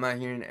it. Like, I'm not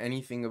hearing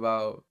anything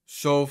about,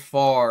 so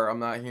far, I'm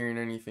not hearing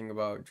anything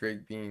about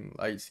Drake being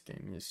light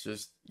skinned. It's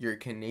just, you're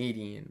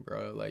Canadian,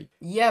 bro. Like,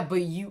 yeah,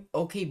 but you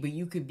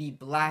could be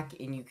black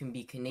and you can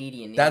be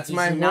Canadian. That's He's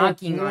my whole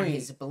knocking point. on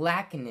his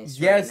blackness.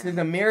 yes, right his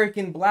now.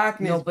 American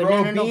blackness, No, but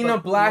bro. no, Being but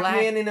a black black-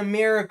 man in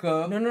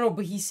America. No,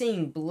 but he's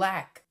saying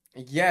black.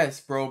 Yes,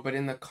 bro, but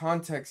in the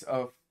context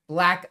of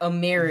Black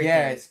American.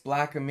 yes,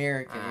 black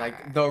American,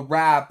 like the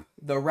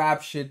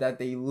rap shit that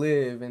they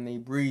live and they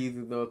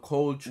breathe, the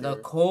culture. The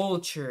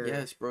culture.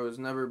 Yes, bro, it's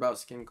never about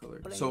skin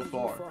color so Blaming you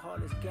far. for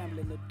heartless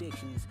gambling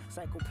addictions,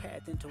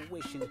 psychopath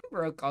intuition.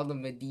 Bro, called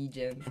him a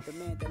DJ. The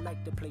man that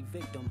liked to play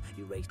victim.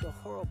 You raised a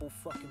horrible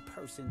fucking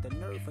person. The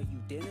nerve of you,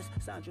 Dennis.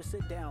 Sandra,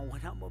 sit down.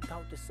 What I'm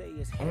about to say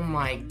is Oh heavy.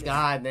 my Listen.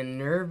 god, the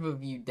nerve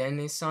of you,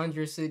 Dennis.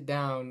 Sandra, sit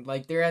down.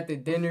 Like, they're at the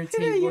dinner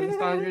table and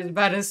Sandra's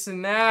about to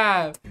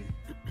snap.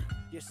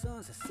 Your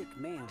son's a sick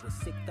man with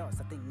sick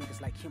thoughts. I think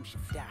niggas like him should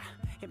die.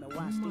 Him and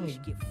Weinstein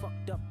should get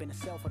fucked up in a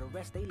cell for the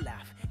rest of their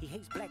life. He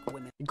hates black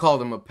women. He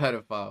called him a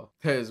pedophile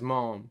to his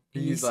mom.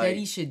 He said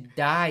he should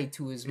die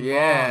to his mom.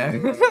 Yeah.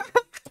 bro.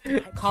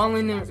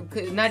 Calling him,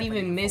 not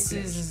even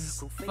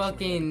Mrs.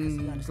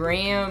 fucking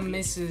Graham,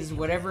 Mrs.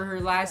 whatever her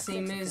last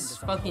name is,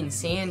 fucking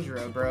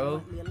Sandra,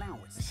 bro.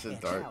 This is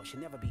dark.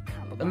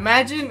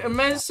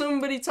 Imagine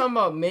somebody talking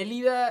about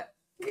Melida.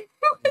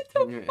 What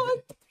the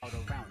fuck? All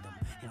around him.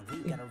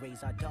 And we gotta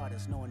raise our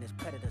daughters knowing there's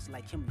predators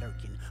like him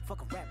lurking.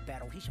 Fuck a rap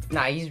battle. He should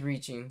Nah, he's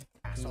reaching.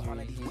 so hard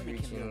that these He's women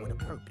can live with a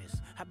reaching.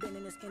 purpose. I've been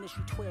in this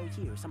industry 12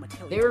 years. I'ma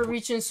tell you. They were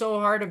reaching so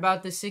hard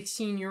about the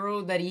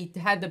 16-year-old that he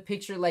had the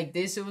picture like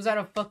this. It was at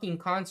a fucking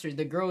concert.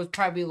 The girl was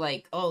probably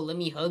like, "Oh, let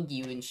me hug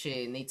you and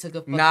shit," and they took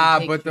a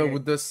fucking picture.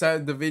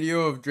 But the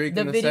video of Drake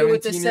The and the video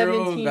with the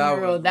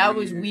 17-year-old, that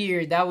was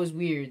weird. That was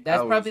weird.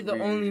 That's That probably was the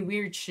weird. only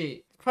weird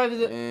shit. Probably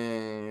the.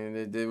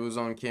 And it was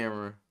on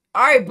camera.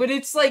 Alright, but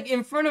it's like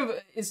in front of.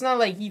 It's not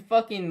like he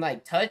fucking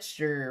like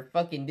touched or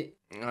fucking.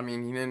 I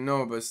mean, he didn't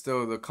know, but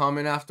still, the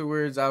comment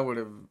afterwards, I would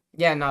have.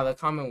 Yeah, no, the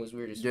comment was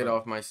weird as Get fuck.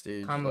 off my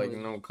stage. Comment like, was,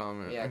 no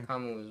comment. Yeah,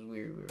 comment was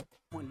weird.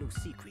 One little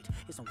secret,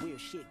 it's some weird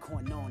shit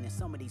going on, and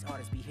some of these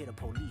artists be here to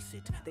police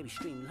it. They be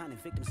streamlining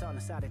victims all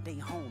inside of their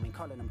home and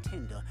calling them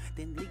tender.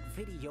 Then leak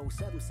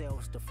videos of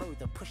themselves to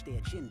further push their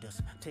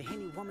agendas. To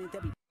any woman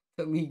that be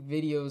To leak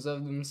videos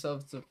of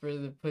themselves to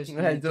further push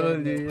the I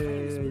told you,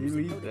 agenda. you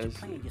leak that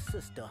playing shit. your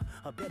sister,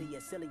 or better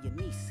yet, selling your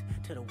niece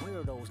to the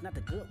weirdos, not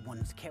the good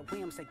ones. Cat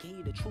Williams, I gave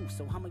you the truth,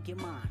 so I'ma get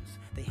mines.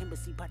 The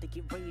embassy about to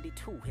get raided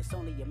too. It's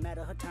only a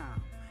matter of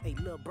time. Hey,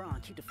 Lil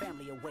Bron, keep the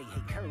family away.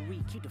 Hey,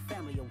 Curry, keep the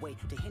family away.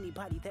 To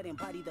anybody that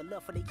embody the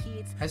love for their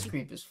kids, That's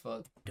creep as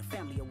fuck. the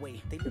family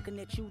away. They looking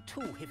at you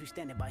too if you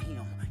standing by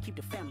him. Keep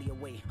the family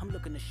away. I'm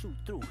looking to shoot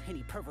through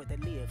any pervert that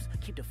lives.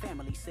 Keep the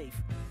family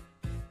safe.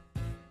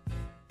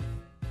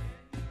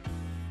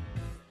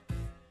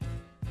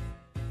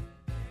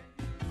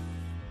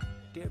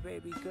 Dear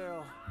baby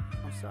girl,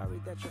 I'm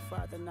sorry that your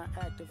father not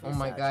active. Oh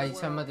my inside god, your you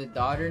talking world. about the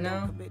daughter Don't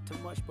now? commit too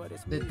much, but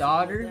it's The music,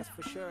 daughter? that's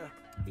for sure.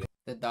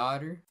 The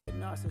daughter?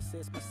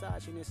 Narcissist,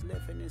 misogynist,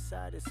 living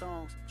inside his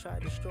songs. Try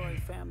destroying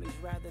families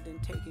rather than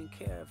taking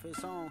care of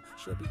his own.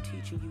 Should be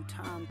teaching you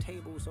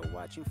timetables or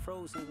watching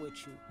Frozen with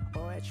you.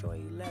 Or at your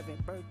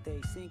 11th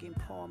birthday, singing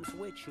poems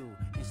with you.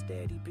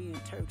 Instead, he being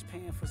Turks,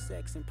 paying for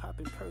sex and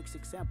popping perks,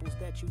 examples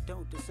that you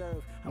don't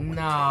deserve. I wanna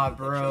Nah, tell you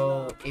that your bro.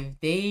 love- If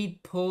they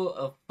pull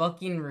a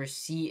fucking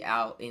receipt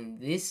out and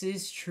this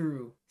is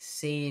true,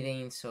 say it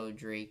ain't so,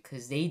 Drake.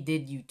 Cause they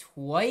did you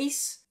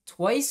twice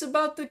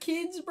about the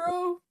kids,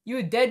 bro. You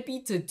a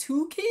deadbeat to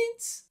 2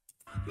 kids?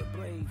 You're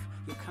brave,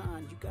 you're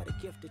kind, you got a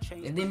gift to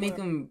change. If the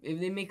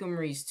they make them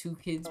raise 2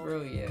 kids,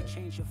 bro, yeah.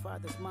 Change your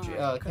father's mind.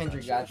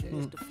 Kendrick got children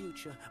this. is the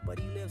future, but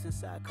he lives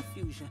inside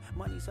confusion.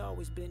 Money's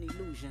always been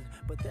illusion,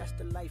 but that's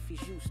the life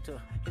he's used to.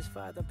 His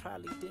father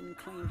probably didn't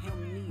claim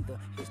him neither.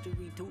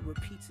 History do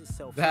repeats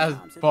itself. That's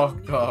Sometimes it don't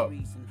fucked need a up.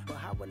 reason, but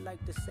I would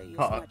like to say it's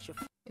Huh. not your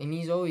And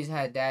he's always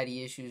had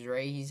daddy issues,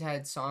 right? He's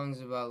had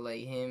songs about like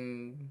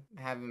him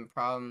having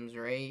problems,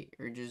 right?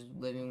 Or just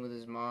living with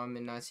his mom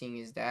and not seeing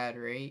his dad,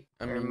 right?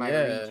 I Or mean, am I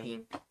yeah.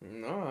 reaching?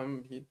 No,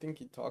 he think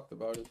he talked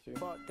about it too.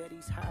 fault that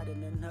he's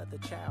hiding another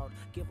child.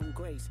 Give him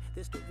grace.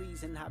 This the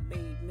reason I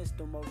made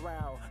Mr.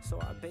 Morale. So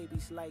our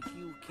babies like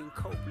you can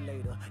cope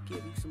later.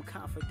 Give you some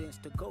confidence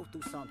to go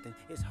through something.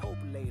 It's hope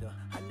later.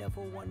 I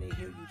never want to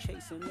hear you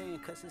chasing man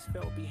cause it's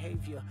felt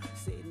behavior.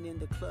 Sitting in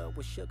the club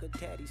with sugar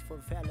daddies for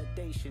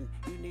validation.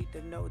 You need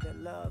to know that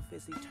love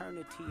is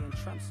eternity and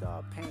trumps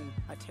all pain.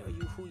 I tell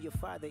you who your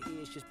father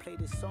is. Just play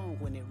this song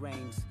when it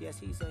rains. Yes,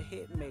 he's a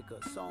hit maker,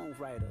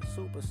 songwriter,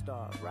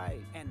 superstar,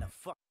 right? And the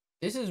fuck.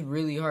 This is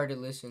really hard to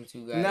listen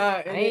to, guys.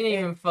 Nah, I ain't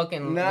even fucking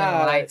gonna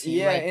Nah, lie to you.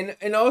 yeah, like,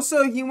 and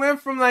also he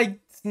went from like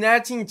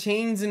snatching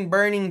chains and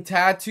burning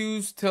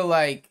tattoos to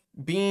like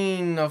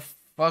being a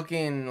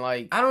fucking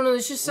like. I don't know.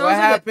 This just What sounds like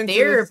a happened to the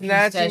therapy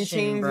snatching session,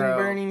 chains bro. and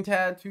burning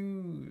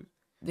tattoos?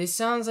 This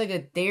sounds like a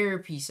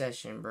therapy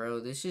session,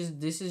 bro. This is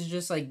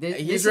just like this.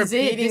 He's This is it.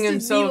 repeating This is the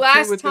himself, too,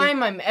 last with the-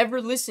 time I'm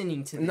ever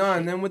listening to this. No, shit.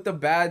 and then with the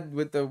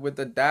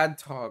dad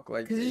talk,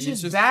 like 'Cause it's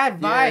he's just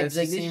bad vibes, it's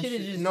the like, this same shit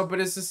is just- No,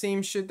 but it's the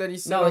same shit that he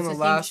said No, on it's the the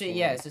last same shit. one.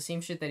 Yeah, it's the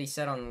same shit that he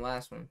said on the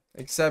last one.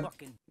 Except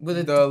Fucking With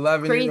a the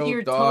 11-year-old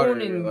crazier daughter,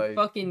 tone and like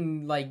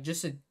fucking like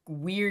just a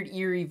weird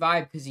eerie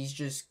vibe because he's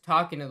just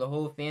talking to the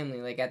whole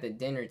family like at the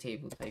dinner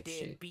table type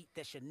shit. deadbeat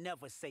that should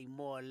never say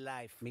more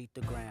life. Meet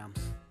the grams.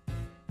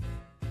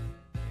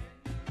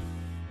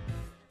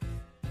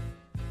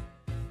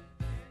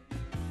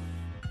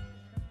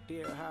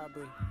 Dear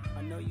Hobby,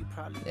 I know you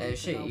probably Yeah, thinking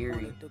shit I eerie.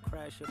 wanted to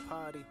crash your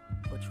party,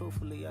 but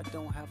truthfully I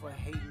don't have a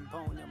hating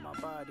bone in my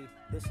body.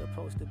 It's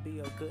supposed to be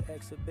a good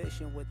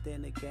exhibition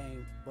within the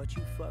game, but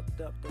you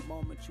fucked up the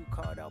moment you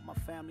called out my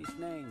family's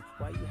name.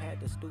 Why you had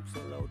to stoop so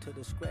low to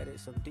discredit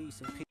some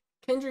decent people?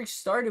 Kendrick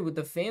started with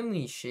the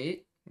family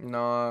shit.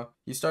 nah,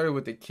 he started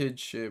with the kid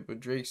shit,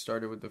 but Drake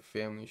started with the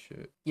family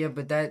shit. Yeah,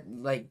 but that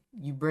like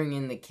you bring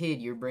in the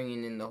kid, you're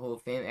bringing in the whole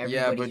family.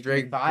 Yeah, but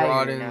Drake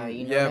brought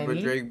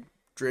in.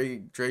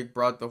 Drake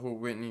brought the whole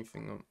Whitney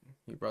thing up.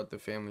 He brought the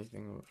family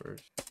thing up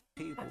first.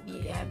 People. be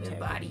Guess having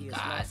integrity is bodyguards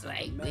lost in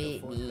like the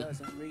metaphor, Whitney.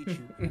 doesn't reach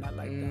you. And I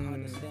like to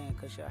understand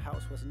cause your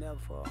house was never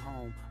a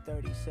home.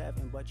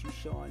 37 but you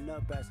showing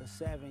up as a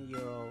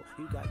 7-year-old.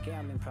 You got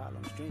gambling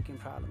problems, drinking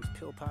problems,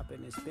 pill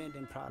popping and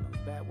spending problems,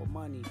 bad with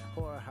money,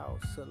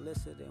 horror-house,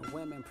 soliciting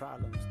women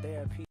problems,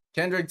 therapy.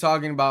 Kendrick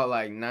talking about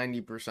like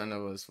 90%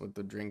 of us with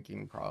the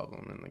drinking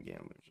problem and the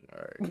gambling shit.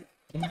 Alright.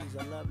 He's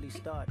a lovely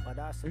start, but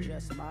I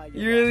suggest smile.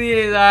 You really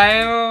is. I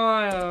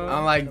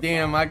I'm like,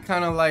 damn, I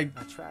kind of like.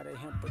 I try to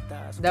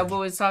empathize. That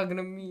boy was talking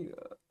to me.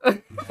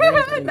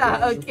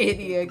 Nah, a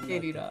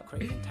kitty, nah.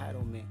 Crave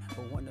entitlement,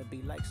 but wanna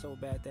be like so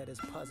bad that it's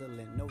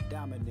puzzling. No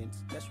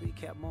dominance. Let's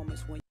recap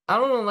moments when I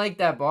don't like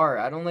that bar.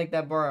 I don't like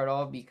that bar at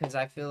all because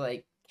I feel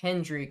like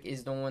Kendrick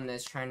is the one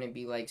that's trying to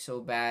be like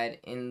so bad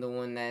and the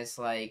one that's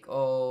like,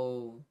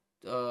 oh,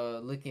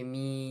 look at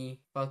me,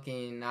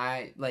 fucking,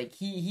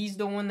 he's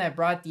the one that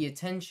brought the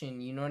attention,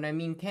 you know what I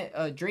mean?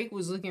 Drake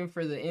was looking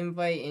for the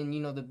invite and,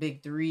 you know, the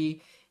big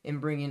 3 and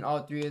bringing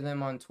all three of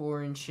them on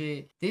tour and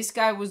shit. This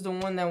guy was the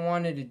one that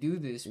wanted to do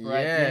this, bro.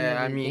 Yeah,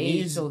 I mean,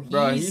 he's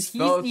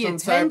the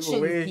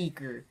attention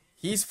seeker.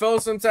 He's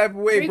felt some type of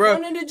way, Drake bro.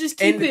 wanted to just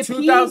keep it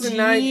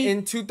 2009, PG.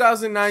 in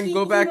 2009,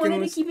 go back and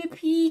listen. Keep it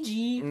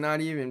PG. Not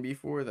even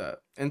before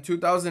that. In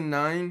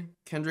 2009,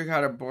 Kendrick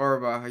had a bar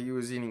about how he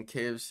was eating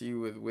KFC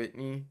with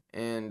Whitney,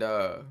 and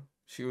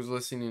she was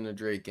listening to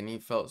Drake, and he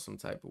felt some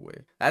type of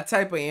way. That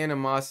type of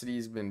animosity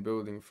has been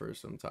building for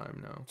some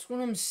time now. That's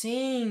what I'm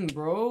saying,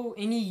 bro.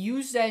 And he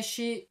used that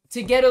shit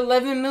to get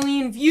 11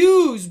 million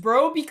views,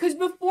 bro. Because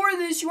before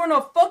this, you were on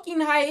a fucking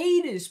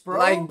hiatus, bro.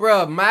 Like,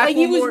 bro, like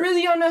he was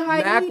really on a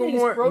hiatus,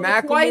 bro. The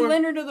Kawhi Macklemore,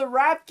 Leonard of the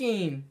rap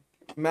game.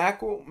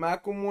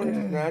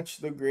 Macklemore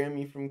snatched the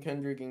Grammy from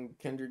Kendrick, and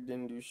Kendrick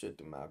didn't do shit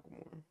to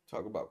Macklemore.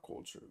 Talk about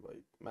culture.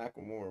 Like,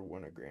 Macklemore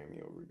won a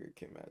Grammy over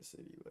Kid Mad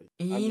City. Like,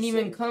 he didn't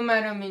even come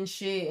at him and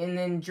shit. And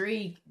then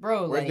Drake,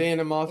 bro, like,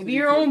 if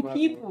your own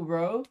people,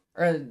 bro.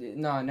 Or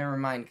no, never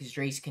mind, because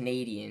Drake's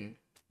Canadian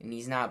and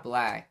he's not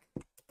black.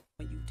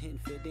 You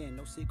didn't fit in,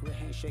 no secret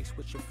handshakes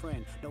with your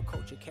friend, no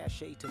culture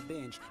cachet to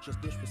binge, just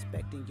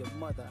disrespecting your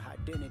mother,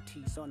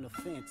 identities on the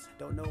fence,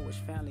 don't know which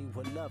family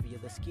will love you,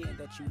 the skin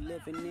that you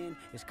living in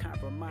is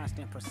compromised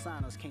and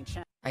personas can't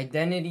change.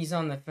 Identity's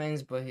on the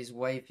fence, but his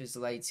wife is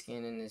light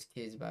skinned and his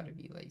kid's about to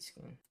be light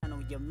skinned. I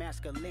know you're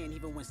masculine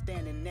even when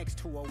standing next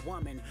to a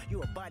woman.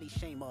 You a body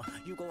shamer.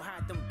 You go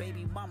hide them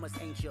baby mamas,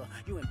 ain't you?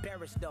 You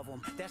embarrassed of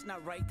them. That's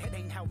not right. That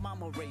ain't how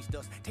mama raised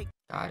us. Take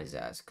God his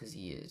ass, cause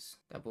he is.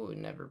 That boy would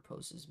never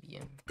post his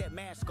BM. that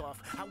mask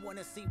off. I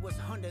wanna see what's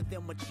under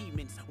them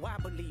achievements. Why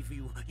believe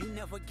you? You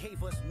never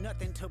gave us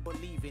nothing to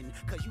believe in.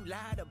 Cause you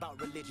lied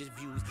about religious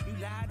views. You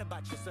lied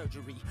about your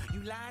surgery. You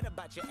lied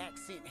about your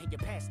accent and your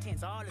past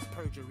tense. All is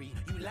perjury.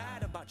 You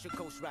lied about your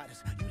ghost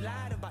riders. You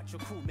lied about your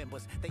crew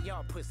members. They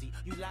all pussy.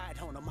 You lied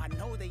on them. I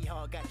know they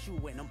all got you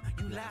in them.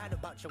 You lied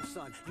about your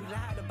son. You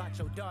lied about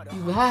your daughter.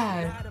 You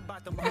lied. You lied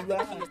about them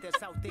other kids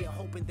that's out there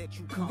hoping that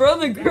you come. Bro,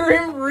 the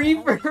Grim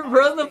Reaper,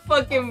 bro, the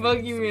fucking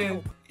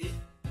boogeyman.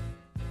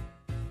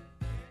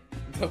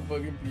 The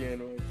fucking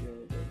piano, I can't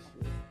with that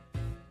shit.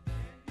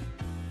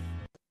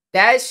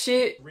 That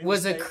shit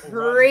was a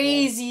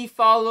crazy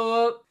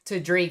follow-up to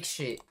Drake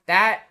shit.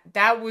 That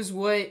was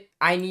what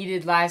I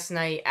needed last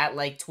night at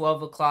like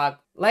 12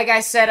 o'clock. Like I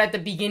said at the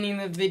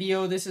beginning of the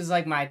video, this is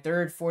like my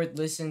third, fourth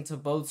listen to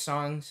both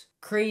songs.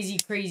 Crazy,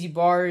 crazy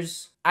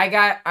bars. I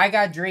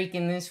got Drake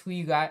in this. Who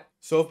you got?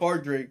 So far,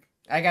 Drake.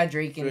 I got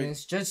Drake in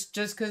this. Just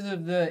because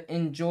of the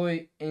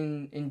enjoyment.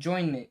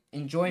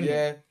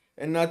 Yeah.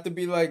 And not to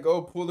be like,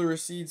 oh, pull the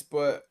receipts,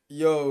 but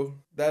yo,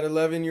 that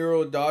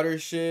 11-year-old daughter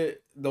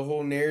shit, the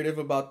whole narrative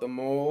about the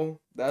mole,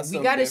 we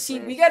gotta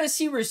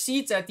see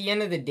receipts at the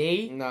end of the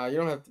day. Nah, you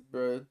don't have to,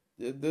 bro.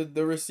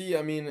 The receipt,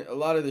 I mean, a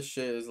lot of the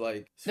shit is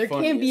like there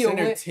funny. Can't be it's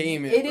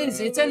entertainment. It is.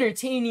 It's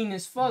entertaining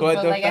as fuck.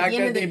 But like at the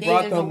end of the day,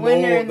 there's a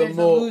winner and there's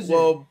a loser.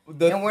 Well,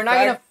 and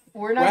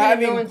we're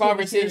having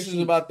conversations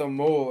about the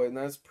mole, and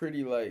that's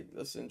pretty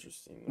that's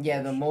interesting.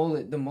 Yeah, the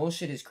mole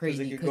shit is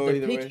crazy because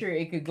the picture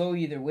it could go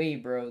either way,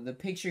 bro. The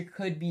picture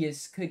could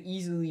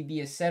easily be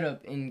a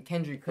setup, and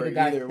Kendrick could have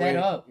got set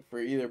up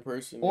for either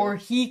person, or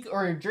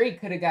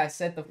Drake could have got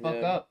set the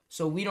fuck up.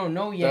 So we don't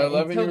know yet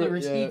until the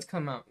receipts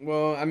come out.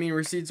 Well, I mean,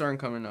 receipts aren't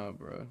coming out,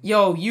 bro.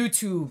 Yo,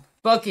 YouTube,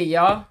 fuck it,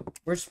 y'all.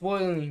 We're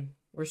spoiling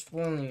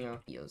y'all.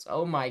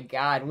 Oh my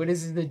god, what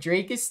is it? The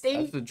Drake estate?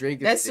 That's the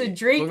Drake estate. That's the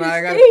Drake estate?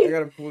 I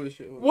gotta pull this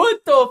shit.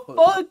 What the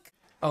fuck?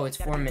 Oh, it's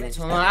 4 minutes.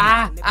 Hold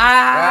on.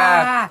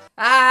 How,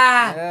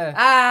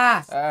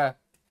 bro?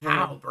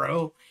 How,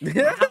 bro?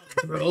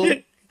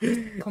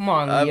 Come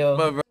on, Leo.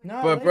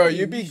 But bro,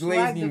 you be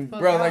glazing,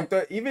 bro. Like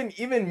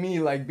even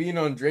me, like being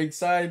on Drake's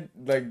side,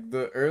 like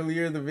the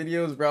earlier the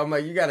videos, bro. I'm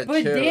like, you gotta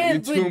chill.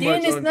 Dan,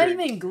 it's not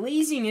even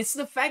glazing. It's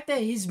the fact that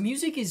his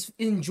music is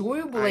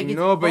enjoyable. Like,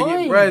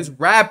 bro, it's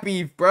rap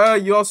beef, bro.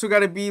 You also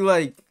gotta be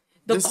like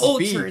the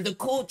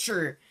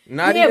culture.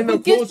 Not even the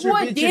culture,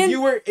 bitch. Dan,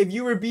 if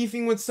you were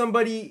beefing with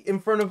somebody in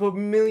front of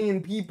 1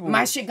 million people,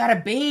 my shit gotta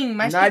bang.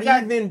 My not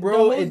shit even,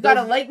 bro. The hoes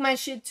gotta like my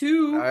shit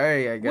too.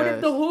 Alright, I guess. What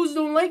if the hoes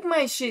don't like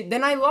my shit?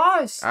 Then I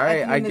lost.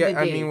 Alright, I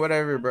mean,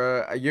 whatever,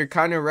 bro. You're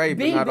kind of right,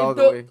 but not all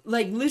the way.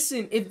 Like,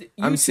 listen, if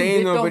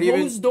the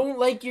hoes don't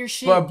like your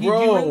shit, did you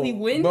really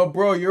win? But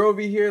bro, you're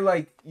over here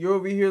like,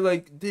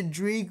 did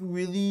Drake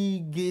really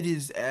get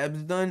his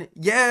abs done?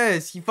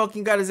 Yes, he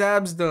fucking got his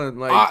abs done.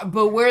 Like,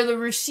 but where are the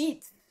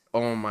receipts?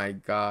 Oh my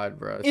god,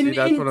 bro. See,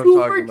 that's what I'm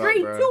talking about,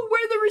 Drake, bro. Too,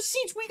 where are the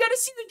receipts? We gotta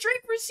see the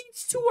Drake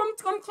receipts too.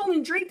 I'm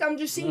calling Drake. I'm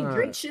just saying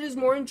Drake shit is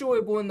more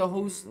enjoyable in the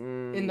host.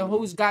 And the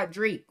host got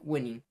Drake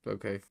winning.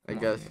 Okay, I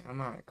guess. I'm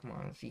alright. Come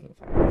on, see you.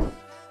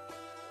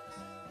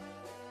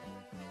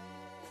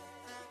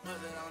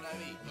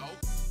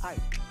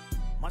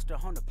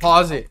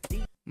 Pause it.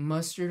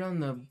 Mustard on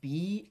the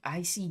beat.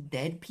 I see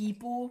dead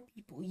people.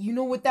 You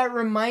know what that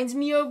reminds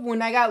me of?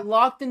 When I got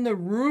locked in the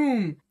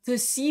room to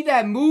see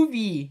that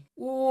movie.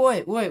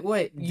 What?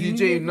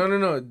 DJ, no.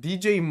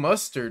 DJ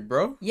Mustard,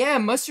 bro. Yeah,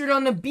 Mustard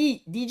on the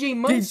beat. DJ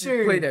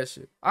Mustard. Play that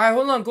shit. All right,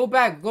 hold on. Go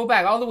back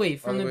all the way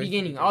from the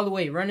beginning. All the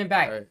way. Run it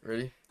back. All right,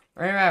 ready?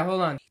 Right,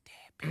 hold on.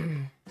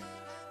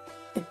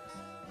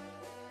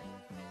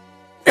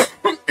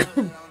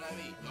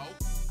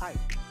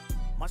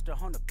 Monster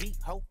on the beat,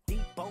 ho,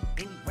 Debo,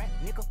 any rap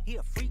nigga, he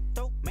a freak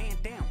throw, man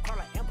down, call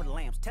her Amber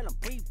Lambs, tell him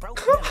breathe, bro,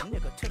 tell a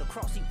nigga to the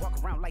cross, he walk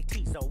around like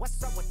Tizo.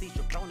 What's up with these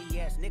jabroni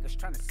ass niggas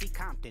trying to see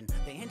Compton?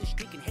 The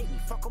industry can hate me,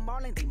 fuck them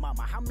all and they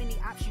mama. How many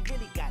options you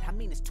really got? I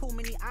mean, it's too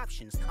many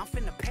options. I'm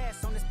finna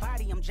pass on this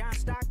body, I'm John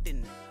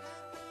Stockton.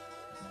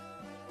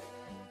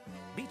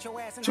 Beat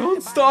your ass and John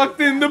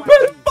Stockton, the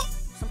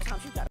best.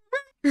 Sometimes you gotta.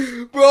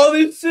 Bro,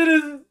 this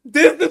is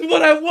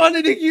what I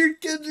wanted to hear,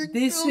 Kendrick.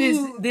 This is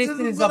a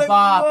what I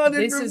bop. wanted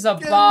This from is a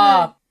Kendrick.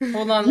 bop.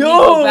 Hold on,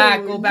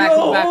 let me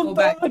go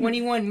back.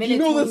 21 minutes. You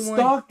know 21. the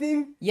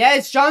Stockton?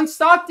 Yes, John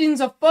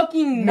Stockton's a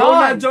fucking No, non.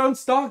 not John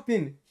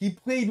Stockton. He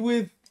played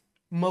with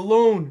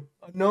Malone,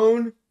 a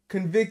known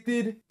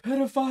convicted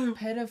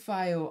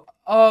pedophile.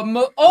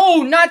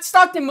 Oh, not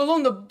Stockton,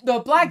 Malone, the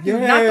black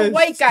dude, not the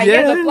white guy.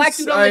 Yeah, the black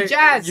dude on the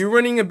Jazz. You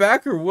running it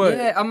back or what?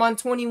 Yeah, I'm on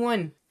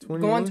 21.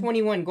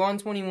 21? Go on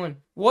 21.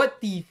 What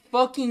the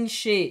fucking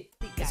shit?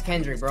 It's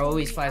Kendrick, bro.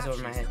 Always flies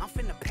over my head. I'm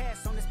finna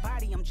pass on this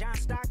body, I'm John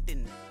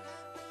Stockton.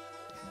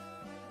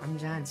 I'm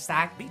John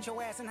Stockton. Beat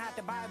your ass and hide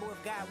the Bible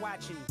if God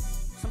watching.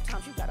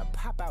 Sometimes you gotta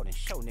pop out and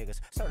show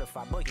niggas.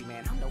 Certified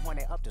boogeyman, I'm the one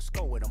that up to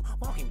score with him.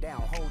 Walk him down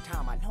whole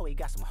time, I know he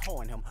got some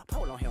hoe in him.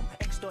 Pole on him,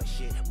 extort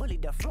shit, bully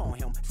the flow on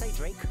him. Say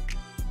Drake,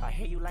 I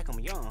hear you like I'm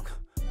young.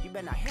 You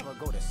better not ever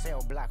go to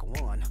cell block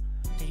 1.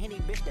 To any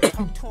bitch that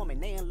talk to him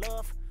and they in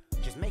love,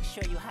 just make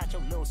sure you hide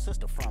your little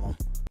sister from him.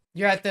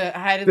 You're at the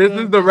height of This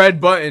is the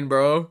red button,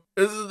 bro.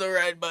 This is the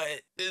red button.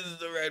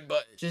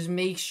 Just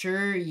make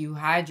sure you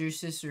hide your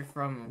sister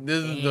from him.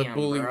 This is the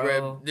bully bro.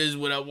 red. This is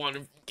what I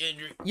wanted from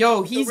Kendrick.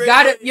 Yo, he's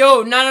got it.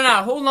 Yo, no.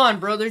 Hold on,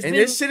 bro. There's And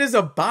been... this shit is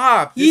a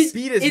bop. This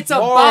beat is it's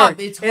hard. a bop.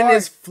 It's hard. And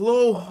his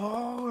flow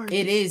hard.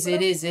 It is.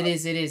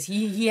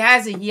 He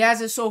has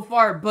it so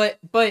far, but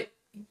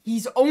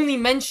he's only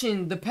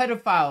mentioned the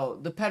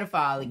pedophile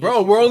allegation.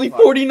 Bro, we're so only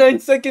far. 49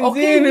 seconds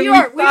Okay, in, we and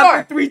are. we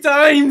stopped it 3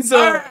 times.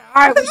 All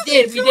right, we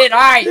did. All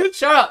right,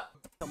 shut up.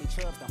 Tell me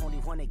Chubb's the only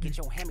one that get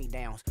your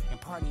hand-me-downs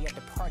and party at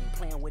the party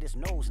playing with his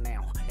nose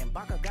now. And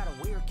Baka got a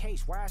weird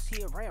case. Why is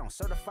he around?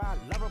 Certified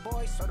lover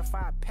boy,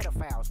 certified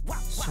pedophiles.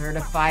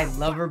 Certified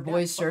lover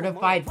boy,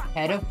 certified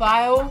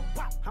pedophile.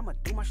 I'ma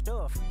do my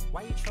stuff.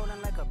 Why you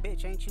trolling like a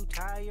bitch? Ain't you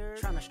tired?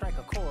 Trying to strike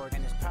a chord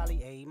and it's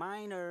probably A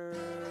minor.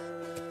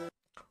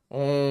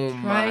 Oh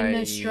my Trying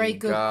to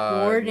strike a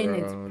God, chord and bro.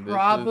 it's This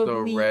probably is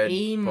the red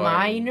A button.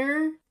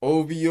 minor.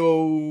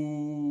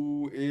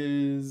 OVO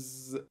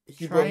is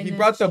he Trying to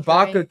brought the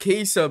Baka strike-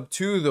 case up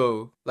too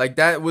though. Like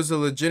that was a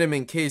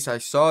legitimate case. I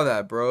saw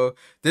that, bro.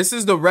 This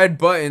is the red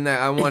button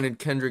that I wanted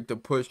Kendrick to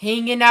push.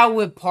 Hanging out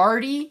with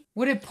Party?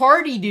 What did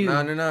Party do?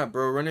 Nah,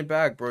 bro. Run it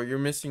back, bro. We're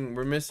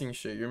missing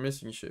shit. You're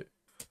missing shit.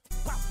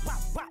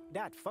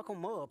 That fuck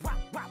 'em up.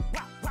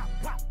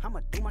 I'ma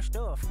do my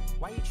stuff.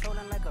 Why you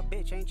trolling like a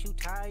bitch? Ain't you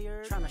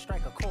tired? Trying to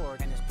strike a chord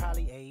and it's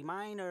probably A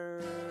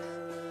minor.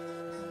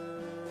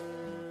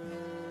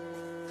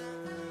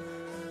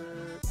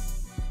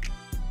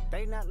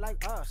 They not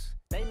like us.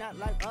 They not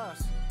like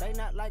us. They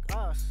not like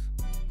us.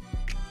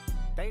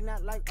 They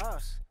not like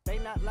us. They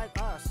not like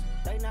us.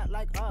 They not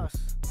like us.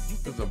 You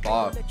think It's a that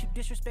bop. they let you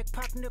disrespect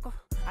Pop, nigga?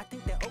 I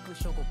think that Oakland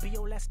show go be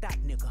your last stop,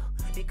 nigga.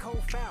 They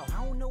cold foul.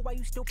 I don't know why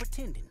you still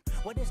pretending.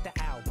 What is the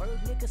owl? Bird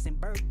niggas and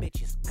bird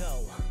bitches.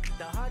 Go.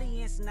 The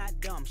audience not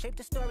dumb. Shape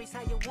the stories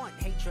how you want.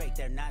 Hey Drake,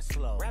 they're not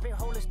slow. Rabbit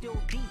hole is still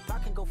deep. I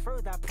can go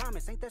further, I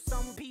promise. Ain't that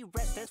something?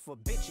 P-Rest stands for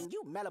bitchin'.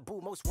 You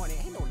Malibu most wanted.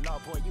 Ain't no law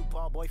boy, you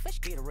ball boy. Fish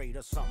Gatorade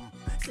or something.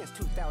 Since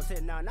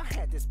 2009, I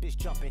had this bitch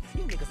jumping.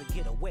 You niggas will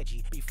get a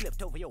wedgie. Be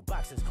flipped over your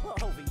boxes. Well,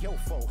 over your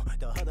foe.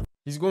 The other.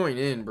 He's going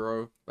in,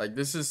 bro. Like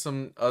this is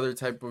some other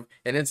type of,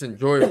 and it's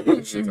enjoyable.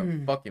 This shit's a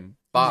fucking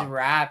bop.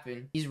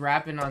 He's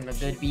rapping on the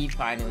good beat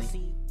finally.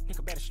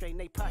 Nigga better straighten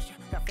they posture.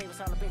 Got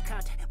favors all up in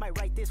contact. Might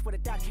write this with a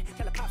doctor.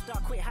 Tell a pop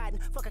star quit hiding.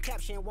 Fuck a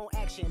caption, won't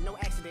action. No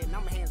accident.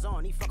 I'm hands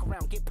on. He fuck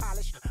around, get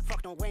polished.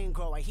 Fucked on Wayne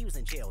Grow. He was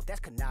in jail. That's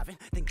conniving.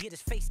 Then get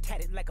his face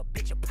tatted like a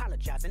bitch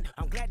apologizing.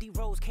 I'm glad D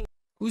Rose came.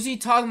 Who's he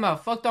talking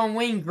about? Fucked on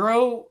Wayne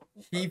Grow?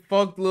 He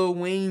fucked Lil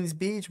Wayne's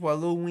bitch while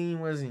Lil Wayne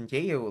was in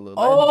jail. Allegedly.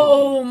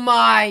 Oh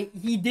my,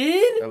 he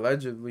did?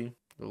 Allegedly,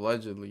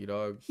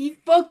 dog. He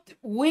fucked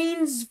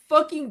Wayne's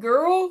fucking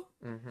girl?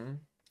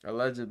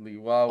 Allegedly,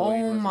 while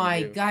Wayne was Oh in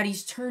my jail. God,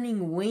 he's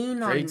turning Wayne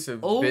Drake's on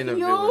been a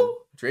villain. OVO?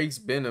 Drake's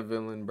been a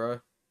villain,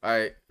 bro.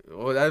 Alright,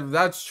 well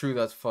that's true.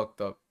 That's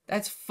fucked up.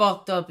 That's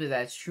fucked up if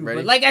that's true. Ready?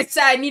 But like I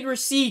said, I need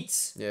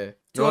receipts. Yeah.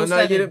 No, I'm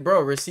not 207. getting, bro.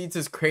 Receipts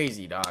is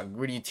crazy, dog.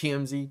 What are you,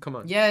 TMZ? Come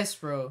on. Yes,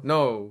 bro.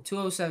 No,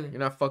 207. you're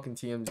not fucking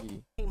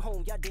TMZ. Came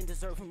home, y'all didn't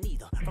deserve him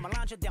neither. From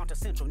Alondra down to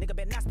Central, nigga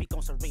better not speak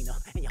on Serena.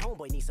 And your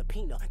homeboy needs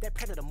subpoena. That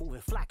predator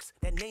moving flocks.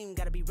 That name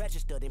gotta be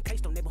registered and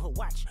placed on neighborhood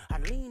watch. I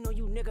lean on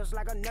you niggas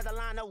like another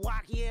line of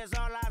walk. Yeah, it's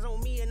all eyes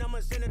on me and I'ma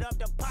send it up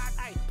the pot.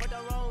 Ay, put the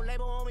wrong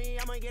label on me,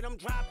 I'ma get them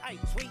dropped. Ay,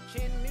 sweet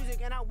chin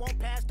music and I won't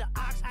pass the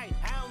ox. Ay,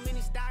 how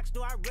many stocks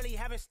do I really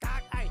have in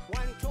stock? Ay,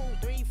 1, 2,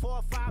 3,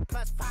 4, 5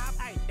 plus 5.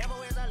 Ay, devil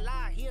is a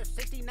lie. Here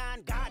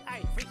 69 God.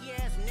 Ay, freaky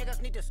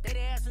Niggas need to stay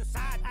their ass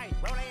inside. Ay,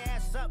 roll their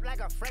ass up like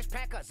a fresh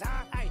pack of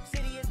Zod. Ay,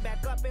 city is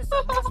back up, it's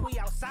a must, we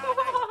outside.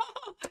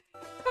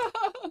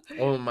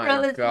 Oh my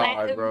Brothers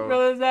god, bro.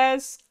 Brothers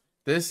ass.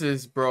 This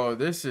is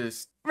Brothers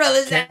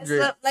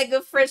Kendrick. ass up like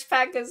a fresh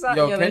pack of Zod.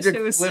 Yo, Yo,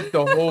 Kendrick flipped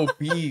the whole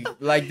beat.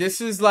 Like this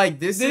is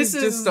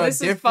just a this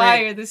different. is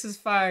fire. This is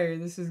fire.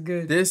 This is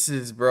good. This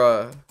is,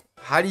 bruh.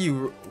 How do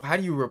you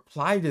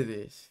reply to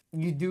this?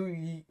 You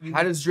do.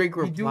 How does Drake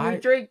You reply? do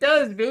what Drake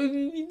does,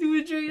 baby. You do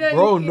what Drake does.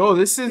 Bro, You no, can't-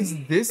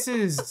 this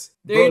is.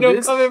 There ain't bro, no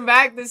this- coming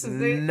back. This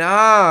is it.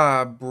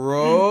 Nah,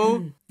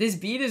 bro. This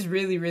beat is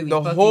really The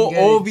fucking whole good.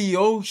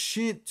 OVO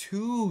shit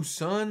too,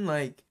 son.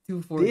 Like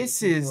 240,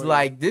 this is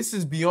 240. this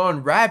is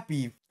beyond rap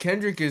beef.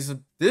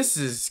 This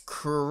is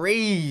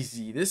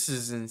crazy. This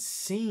is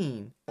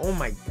insane. Oh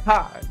my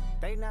god.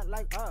 They not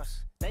like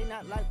us. They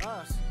not like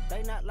us.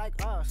 They not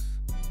like us.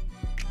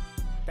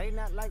 They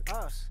not like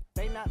us.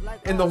 They not like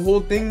us. And the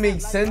whole They thing not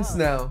makes like sense us.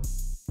 now.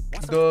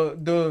 Once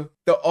The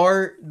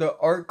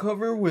art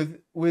cover with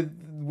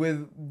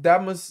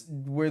that must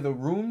where the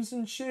rooms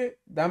and shit,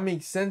 that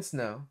makes sense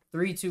now.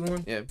 3, 2,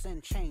 1. Yeah.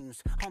 and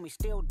chains. Homie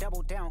still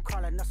double down,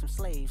 calling us some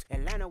slaves.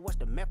 Atlanta was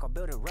the mecca,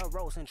 building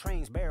railroads and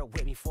trains. Bear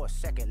with me for a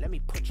second, let me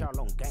put y'all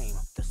on game.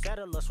 The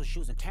settlers was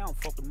using town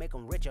folk to make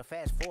them richer.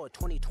 Fast forward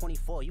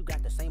 2024, you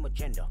got the same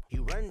agenda.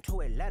 You run to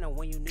Atlanta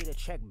when you need a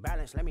check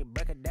balance. Let me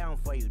break it down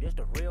for you, this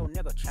the real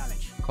nigga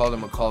challenge. Called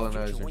him a Future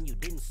colonizer. when you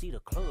didn't see the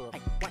club.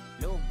 Like, what?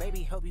 Little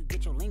baby help you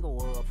get your lingo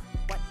up.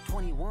 What?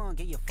 21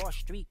 get your first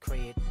street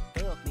cred.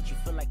 Thug make you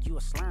feel like you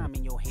a slime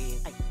in your head.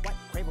 Like, what?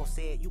 Quavo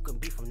said you can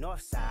be from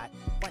north side.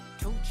 What?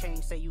 2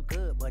 Chainz say you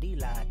good but he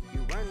lied.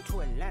 You run to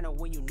Atlanta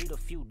when you need a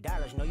few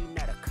dollars. No, you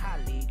not a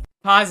colleague.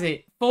 Pause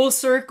it. Full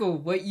circle.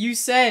 What you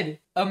said.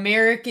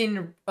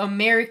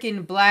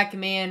 American black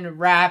man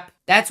rap.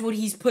 That's what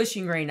he's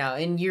pushing right now.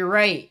 And you're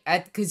right.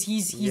 Cause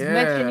he's Yeah.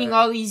 mentioning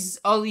all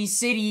these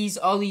cities,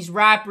 all these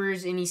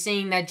rappers, and he's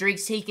saying that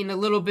Drake's taking a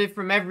little bit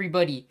from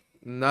everybody.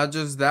 Not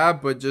just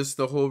that, but just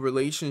the whole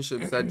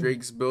relationships that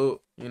Drake's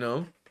built, you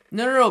know?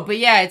 No. But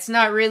yeah, it's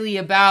not really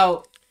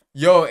about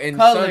Yo, and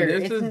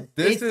color. son,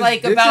 this It's is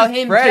like this about is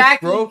him fresh,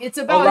 jacking. bro. It's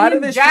A about lot him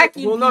of this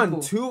jacking shit, hold people.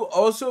 on, too,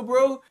 also,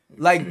 bro,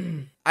 like,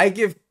 I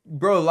give,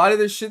 bro, a lot of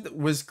this shit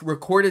was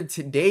recorded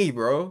today,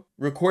 bro.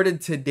 Recorded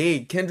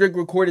today. Kendrick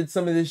recorded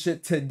some of this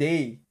shit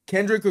today.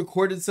 Yeah,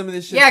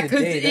 because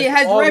today. it That's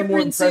has all the more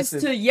references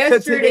impressive. to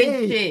yesterday's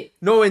today. shit.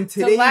 No, and To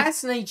today.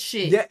 last night's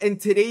shit. Yeah, and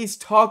today's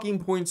talking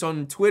points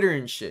on Twitter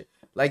and shit.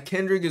 Like,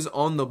 Kendrick is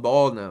on the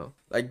ball now.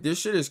 Like, this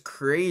shit is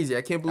crazy.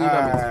 I can't believe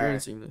I'm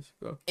experiencing this.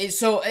 Go.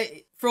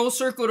 Full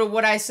circle to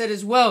what I said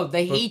as well.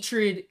 The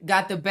hatred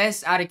got the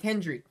best out of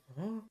Kendrick.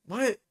 Huh?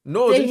 What?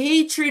 No. The this-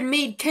 hatred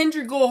made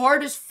Kendrick go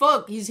hard as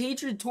fuck. His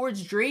hatred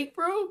towards Drake,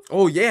 bro.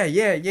 Oh, yeah.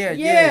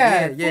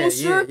 Full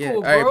circle,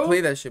 All right, bro.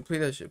 play that shit.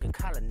 Colonizer.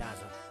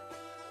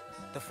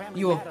 The family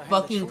You a matter, had the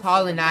fucking truth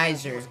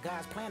colonizer. was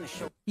God's plan to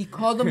show He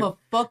called him a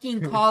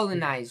fucking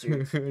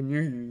colonizer. I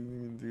knew you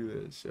were gonna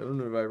do that shit. I don't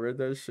know if I read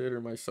that shit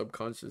or my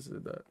subconscious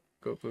did that.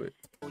 Go play it.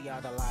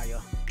 y'all the liar.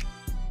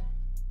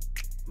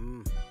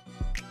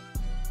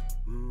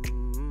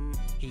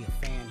 He a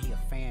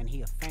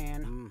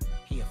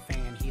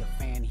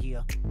fan. He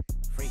a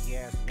freaky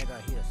ass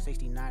nigga. He a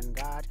 69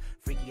 God.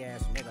 Freaky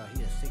ass nigga.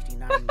 He a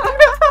 69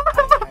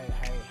 God.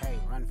 Hey,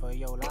 run for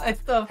your life.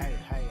 What the?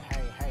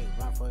 Hey,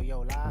 run for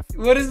your life.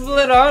 What is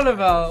Blood on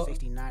about?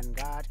 69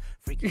 God.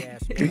 Freaky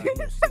ass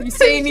nigga. You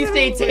saying he's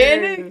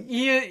satanic?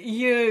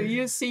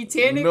 You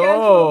satanic?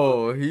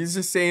 No, he's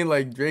just saying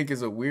like Drake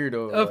is a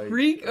weirdo. A like,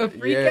 freak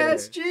yeah.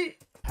 ass chick?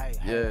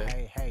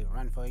 Hey,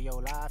 run for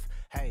your life.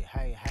 Hey.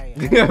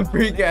 Yeah,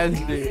 freak ass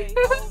shit.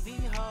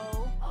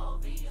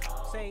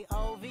 Say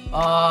OV.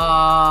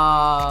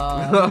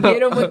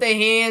 Hit him with the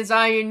hands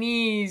on your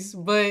knees,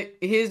 but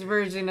his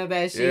version of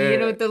that shit. Hit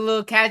him with the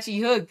little catchy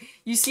hook.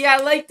 You see, I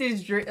like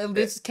this.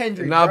 This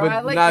Kendrick. Nah, bro. but I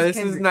like this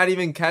Kendrick. is not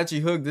even catchy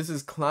hook. This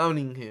is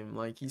clowning him.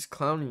 Like he's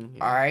clowning him.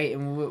 All right,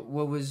 and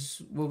what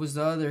was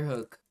the other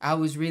hook? I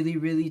was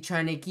really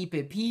trying to keep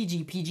it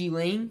PG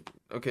Lane.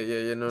 Okay,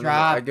 yeah, no,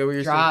 Drop, I get what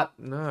you're drop.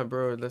 saying. Nah,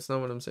 bro, that's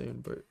not what I'm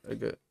saying. But I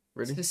get.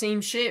 Ready? It's the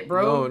same shit,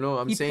 bro. No,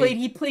 I'm he saying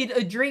he played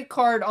a Drake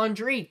card on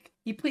Drake.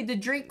 He played the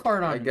Drake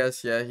card on. I him.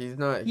 guess yeah. He's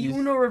not. He He's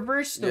Uno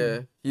reversed him. yeah.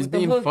 He's with the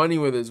being hook. funny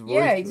with his voice.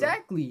 Yeah, bro.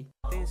 exactly.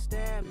 Then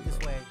step this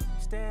way,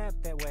 step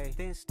that way,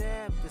 then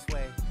step this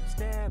way,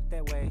 step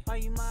that way. Are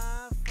you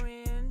my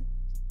friend?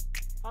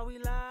 Are we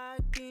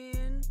locked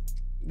in?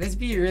 This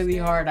beat really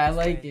hard. I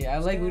like it. I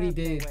like what he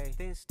did.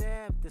 Then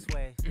step this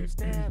way,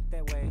 step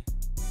that way.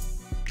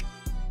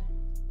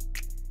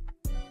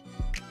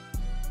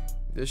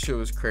 This shit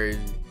was crazy.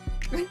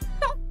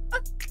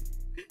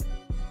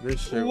 This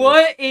shit.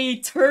 What a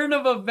turn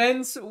of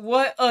events.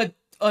 What a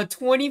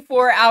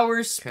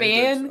 24-hour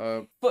span. Kendrick's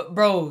up. But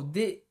bro,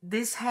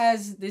 this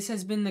has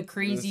been the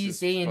craziest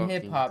day in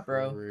hip hop,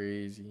 bro.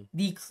 Crazy.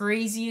 The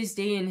craziest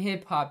day in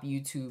hip hop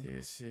YouTube.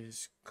 This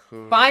is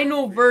cool.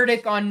 Final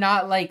verdict on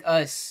Not Like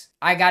Us.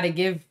 I gotta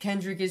give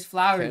Kendrick his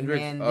flowers,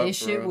 Kendrick's man. up, This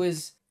shit bro.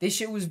 was This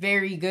shit was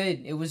very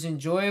good. It was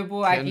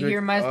enjoyable. I could Kendrick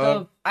hear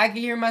myself. I could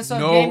hear myself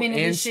No jamming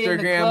in this shit in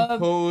the Instagram club.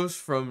 post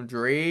from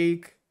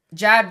Drake.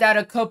 Jabbed out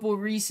a couple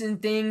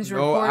recent things.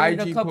 No Recorded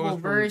IG a couple post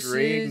from verses.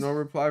 Drake. No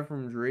reply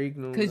from Drake.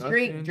 No Cause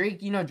nothing.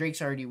 Drake, you know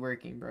Drake's already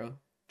working, bro.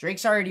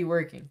 Drake's already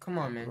working. Come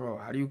on, man. Bro,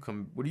 how do you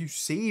come? What do you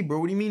say, bro?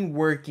 What do you mean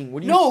working?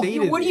 What do you say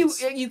to what this?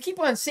 do you keep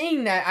on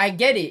saying that? I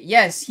get it.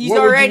 Yes, he's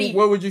What would already.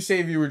 what would you say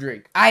if you were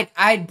Drake?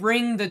 I'd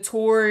bring the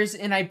tours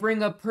and I'd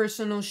bring up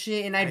personal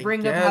shit and I'd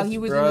bring up how he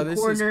was in the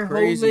corner,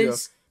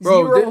 homeless,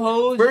 zero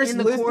hoes First in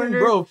the listen, corner.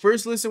 bro.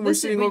 First listen, we're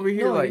sitting over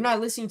here no, like. you're not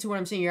listening to what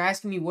I'm saying. You're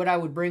asking me what I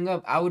would bring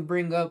up. I would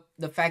bring up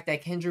the fact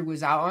that Kendrick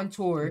was out on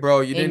tour.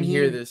 Bro, you didn't and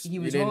hear this. He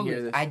was you didn't homeless.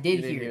 hear this. I did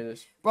you didn't hear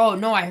this. Bro,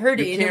 no, I heard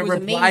it. You and can't it was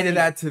reply amazing. to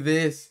that to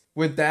this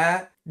with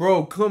that.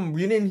 Bro, come,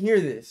 you didn't hear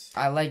this.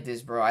 I like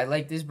this,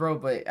 bro.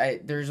 But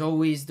there's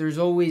always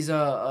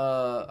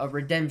a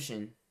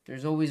redemption.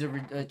 There's always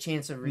a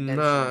chance of redemption.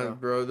 Nah,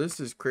 bro, this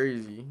is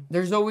crazy.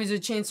 There's always a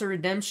chance of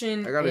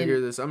redemption. I gotta hear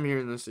this. I'm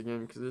hearing this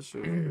again because this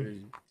shit is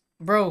crazy.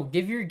 Bro,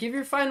 give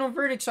your final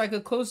verdict so I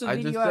could close the I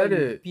video just out. said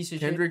it. Piece of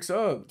Kendrick's shit.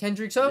 up.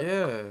 Kendrick's up?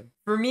 Yeah.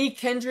 For me,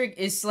 Kendrick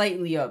is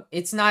slightly up.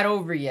 It's not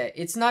over yet.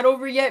 It's not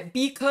over yet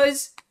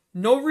because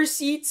no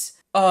receipts.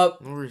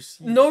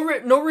 No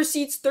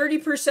receipts.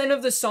 30%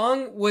 of the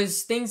song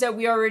was things that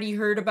we already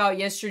heard about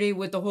yesterday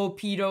with the whole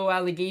pedo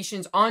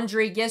allegations. On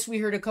Drake, yes, we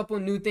heard a couple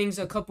new things,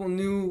 a couple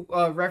new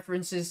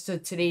references to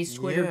today's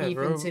Twitter beef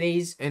bro. and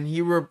today's. And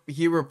he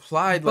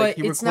replied but like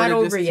he it's not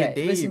recorded over this yet.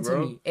 today, Listen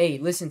bro. to me. Hey,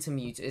 listen to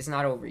me. It's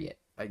not over yet.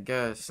 I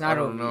guess. It's not I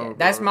don't over know, yet.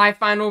 That's bro. my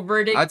final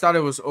verdict. I thought it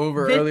was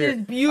over This earlier. is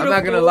beautiful. I'm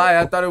not gonna lie.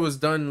 I thought it was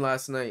done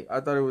last night. I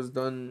thought it was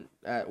done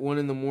at 1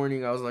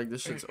 a.m. I was like,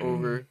 this shit's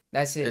over.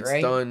 That's it, It's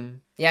right?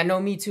 done. Yeah,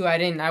 no, me too. I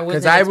wasn't.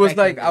 Because I was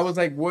expecting like,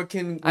 this. what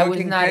can I was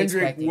not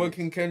Kendrick, expecting what this.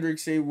 can Kendrick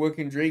say? What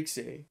can Drake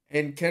say?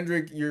 And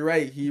Kendrick, you're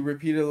right. He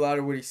repeated a lot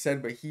of what he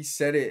said, but he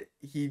said it.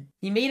 He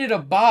made it a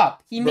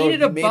bop. He made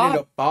it a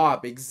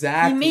bop.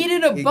 Exactly. He made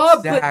it a bop,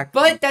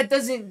 Exactly. but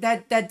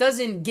that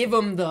doesn't give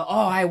him the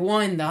I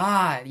won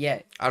the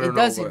yet. I don't it know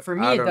doesn't. what, For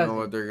me, I it don't doesn't.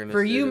 know what they're gonna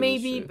For say you, to this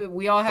maybe, shit. but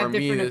we all have For me,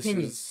 different this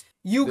opinions. is-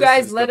 You this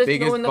guys is let the us know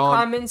biggest in the bomb.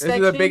 comments This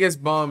section. is the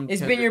biggest bomb.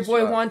 It's been your Kendrick boy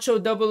shot.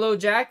 Juancho 00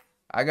 Jack.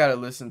 I gotta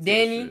listen to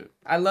Danny, this shit.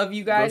 I love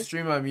you Go guys.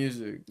 stream my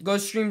music. Go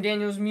stream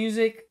Daniel's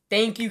music.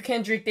 Thank you,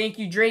 Kendrick. Thank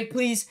you, Drake.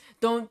 Please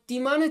don't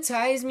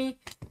demonetize me.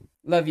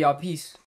 Love y'all. Peace.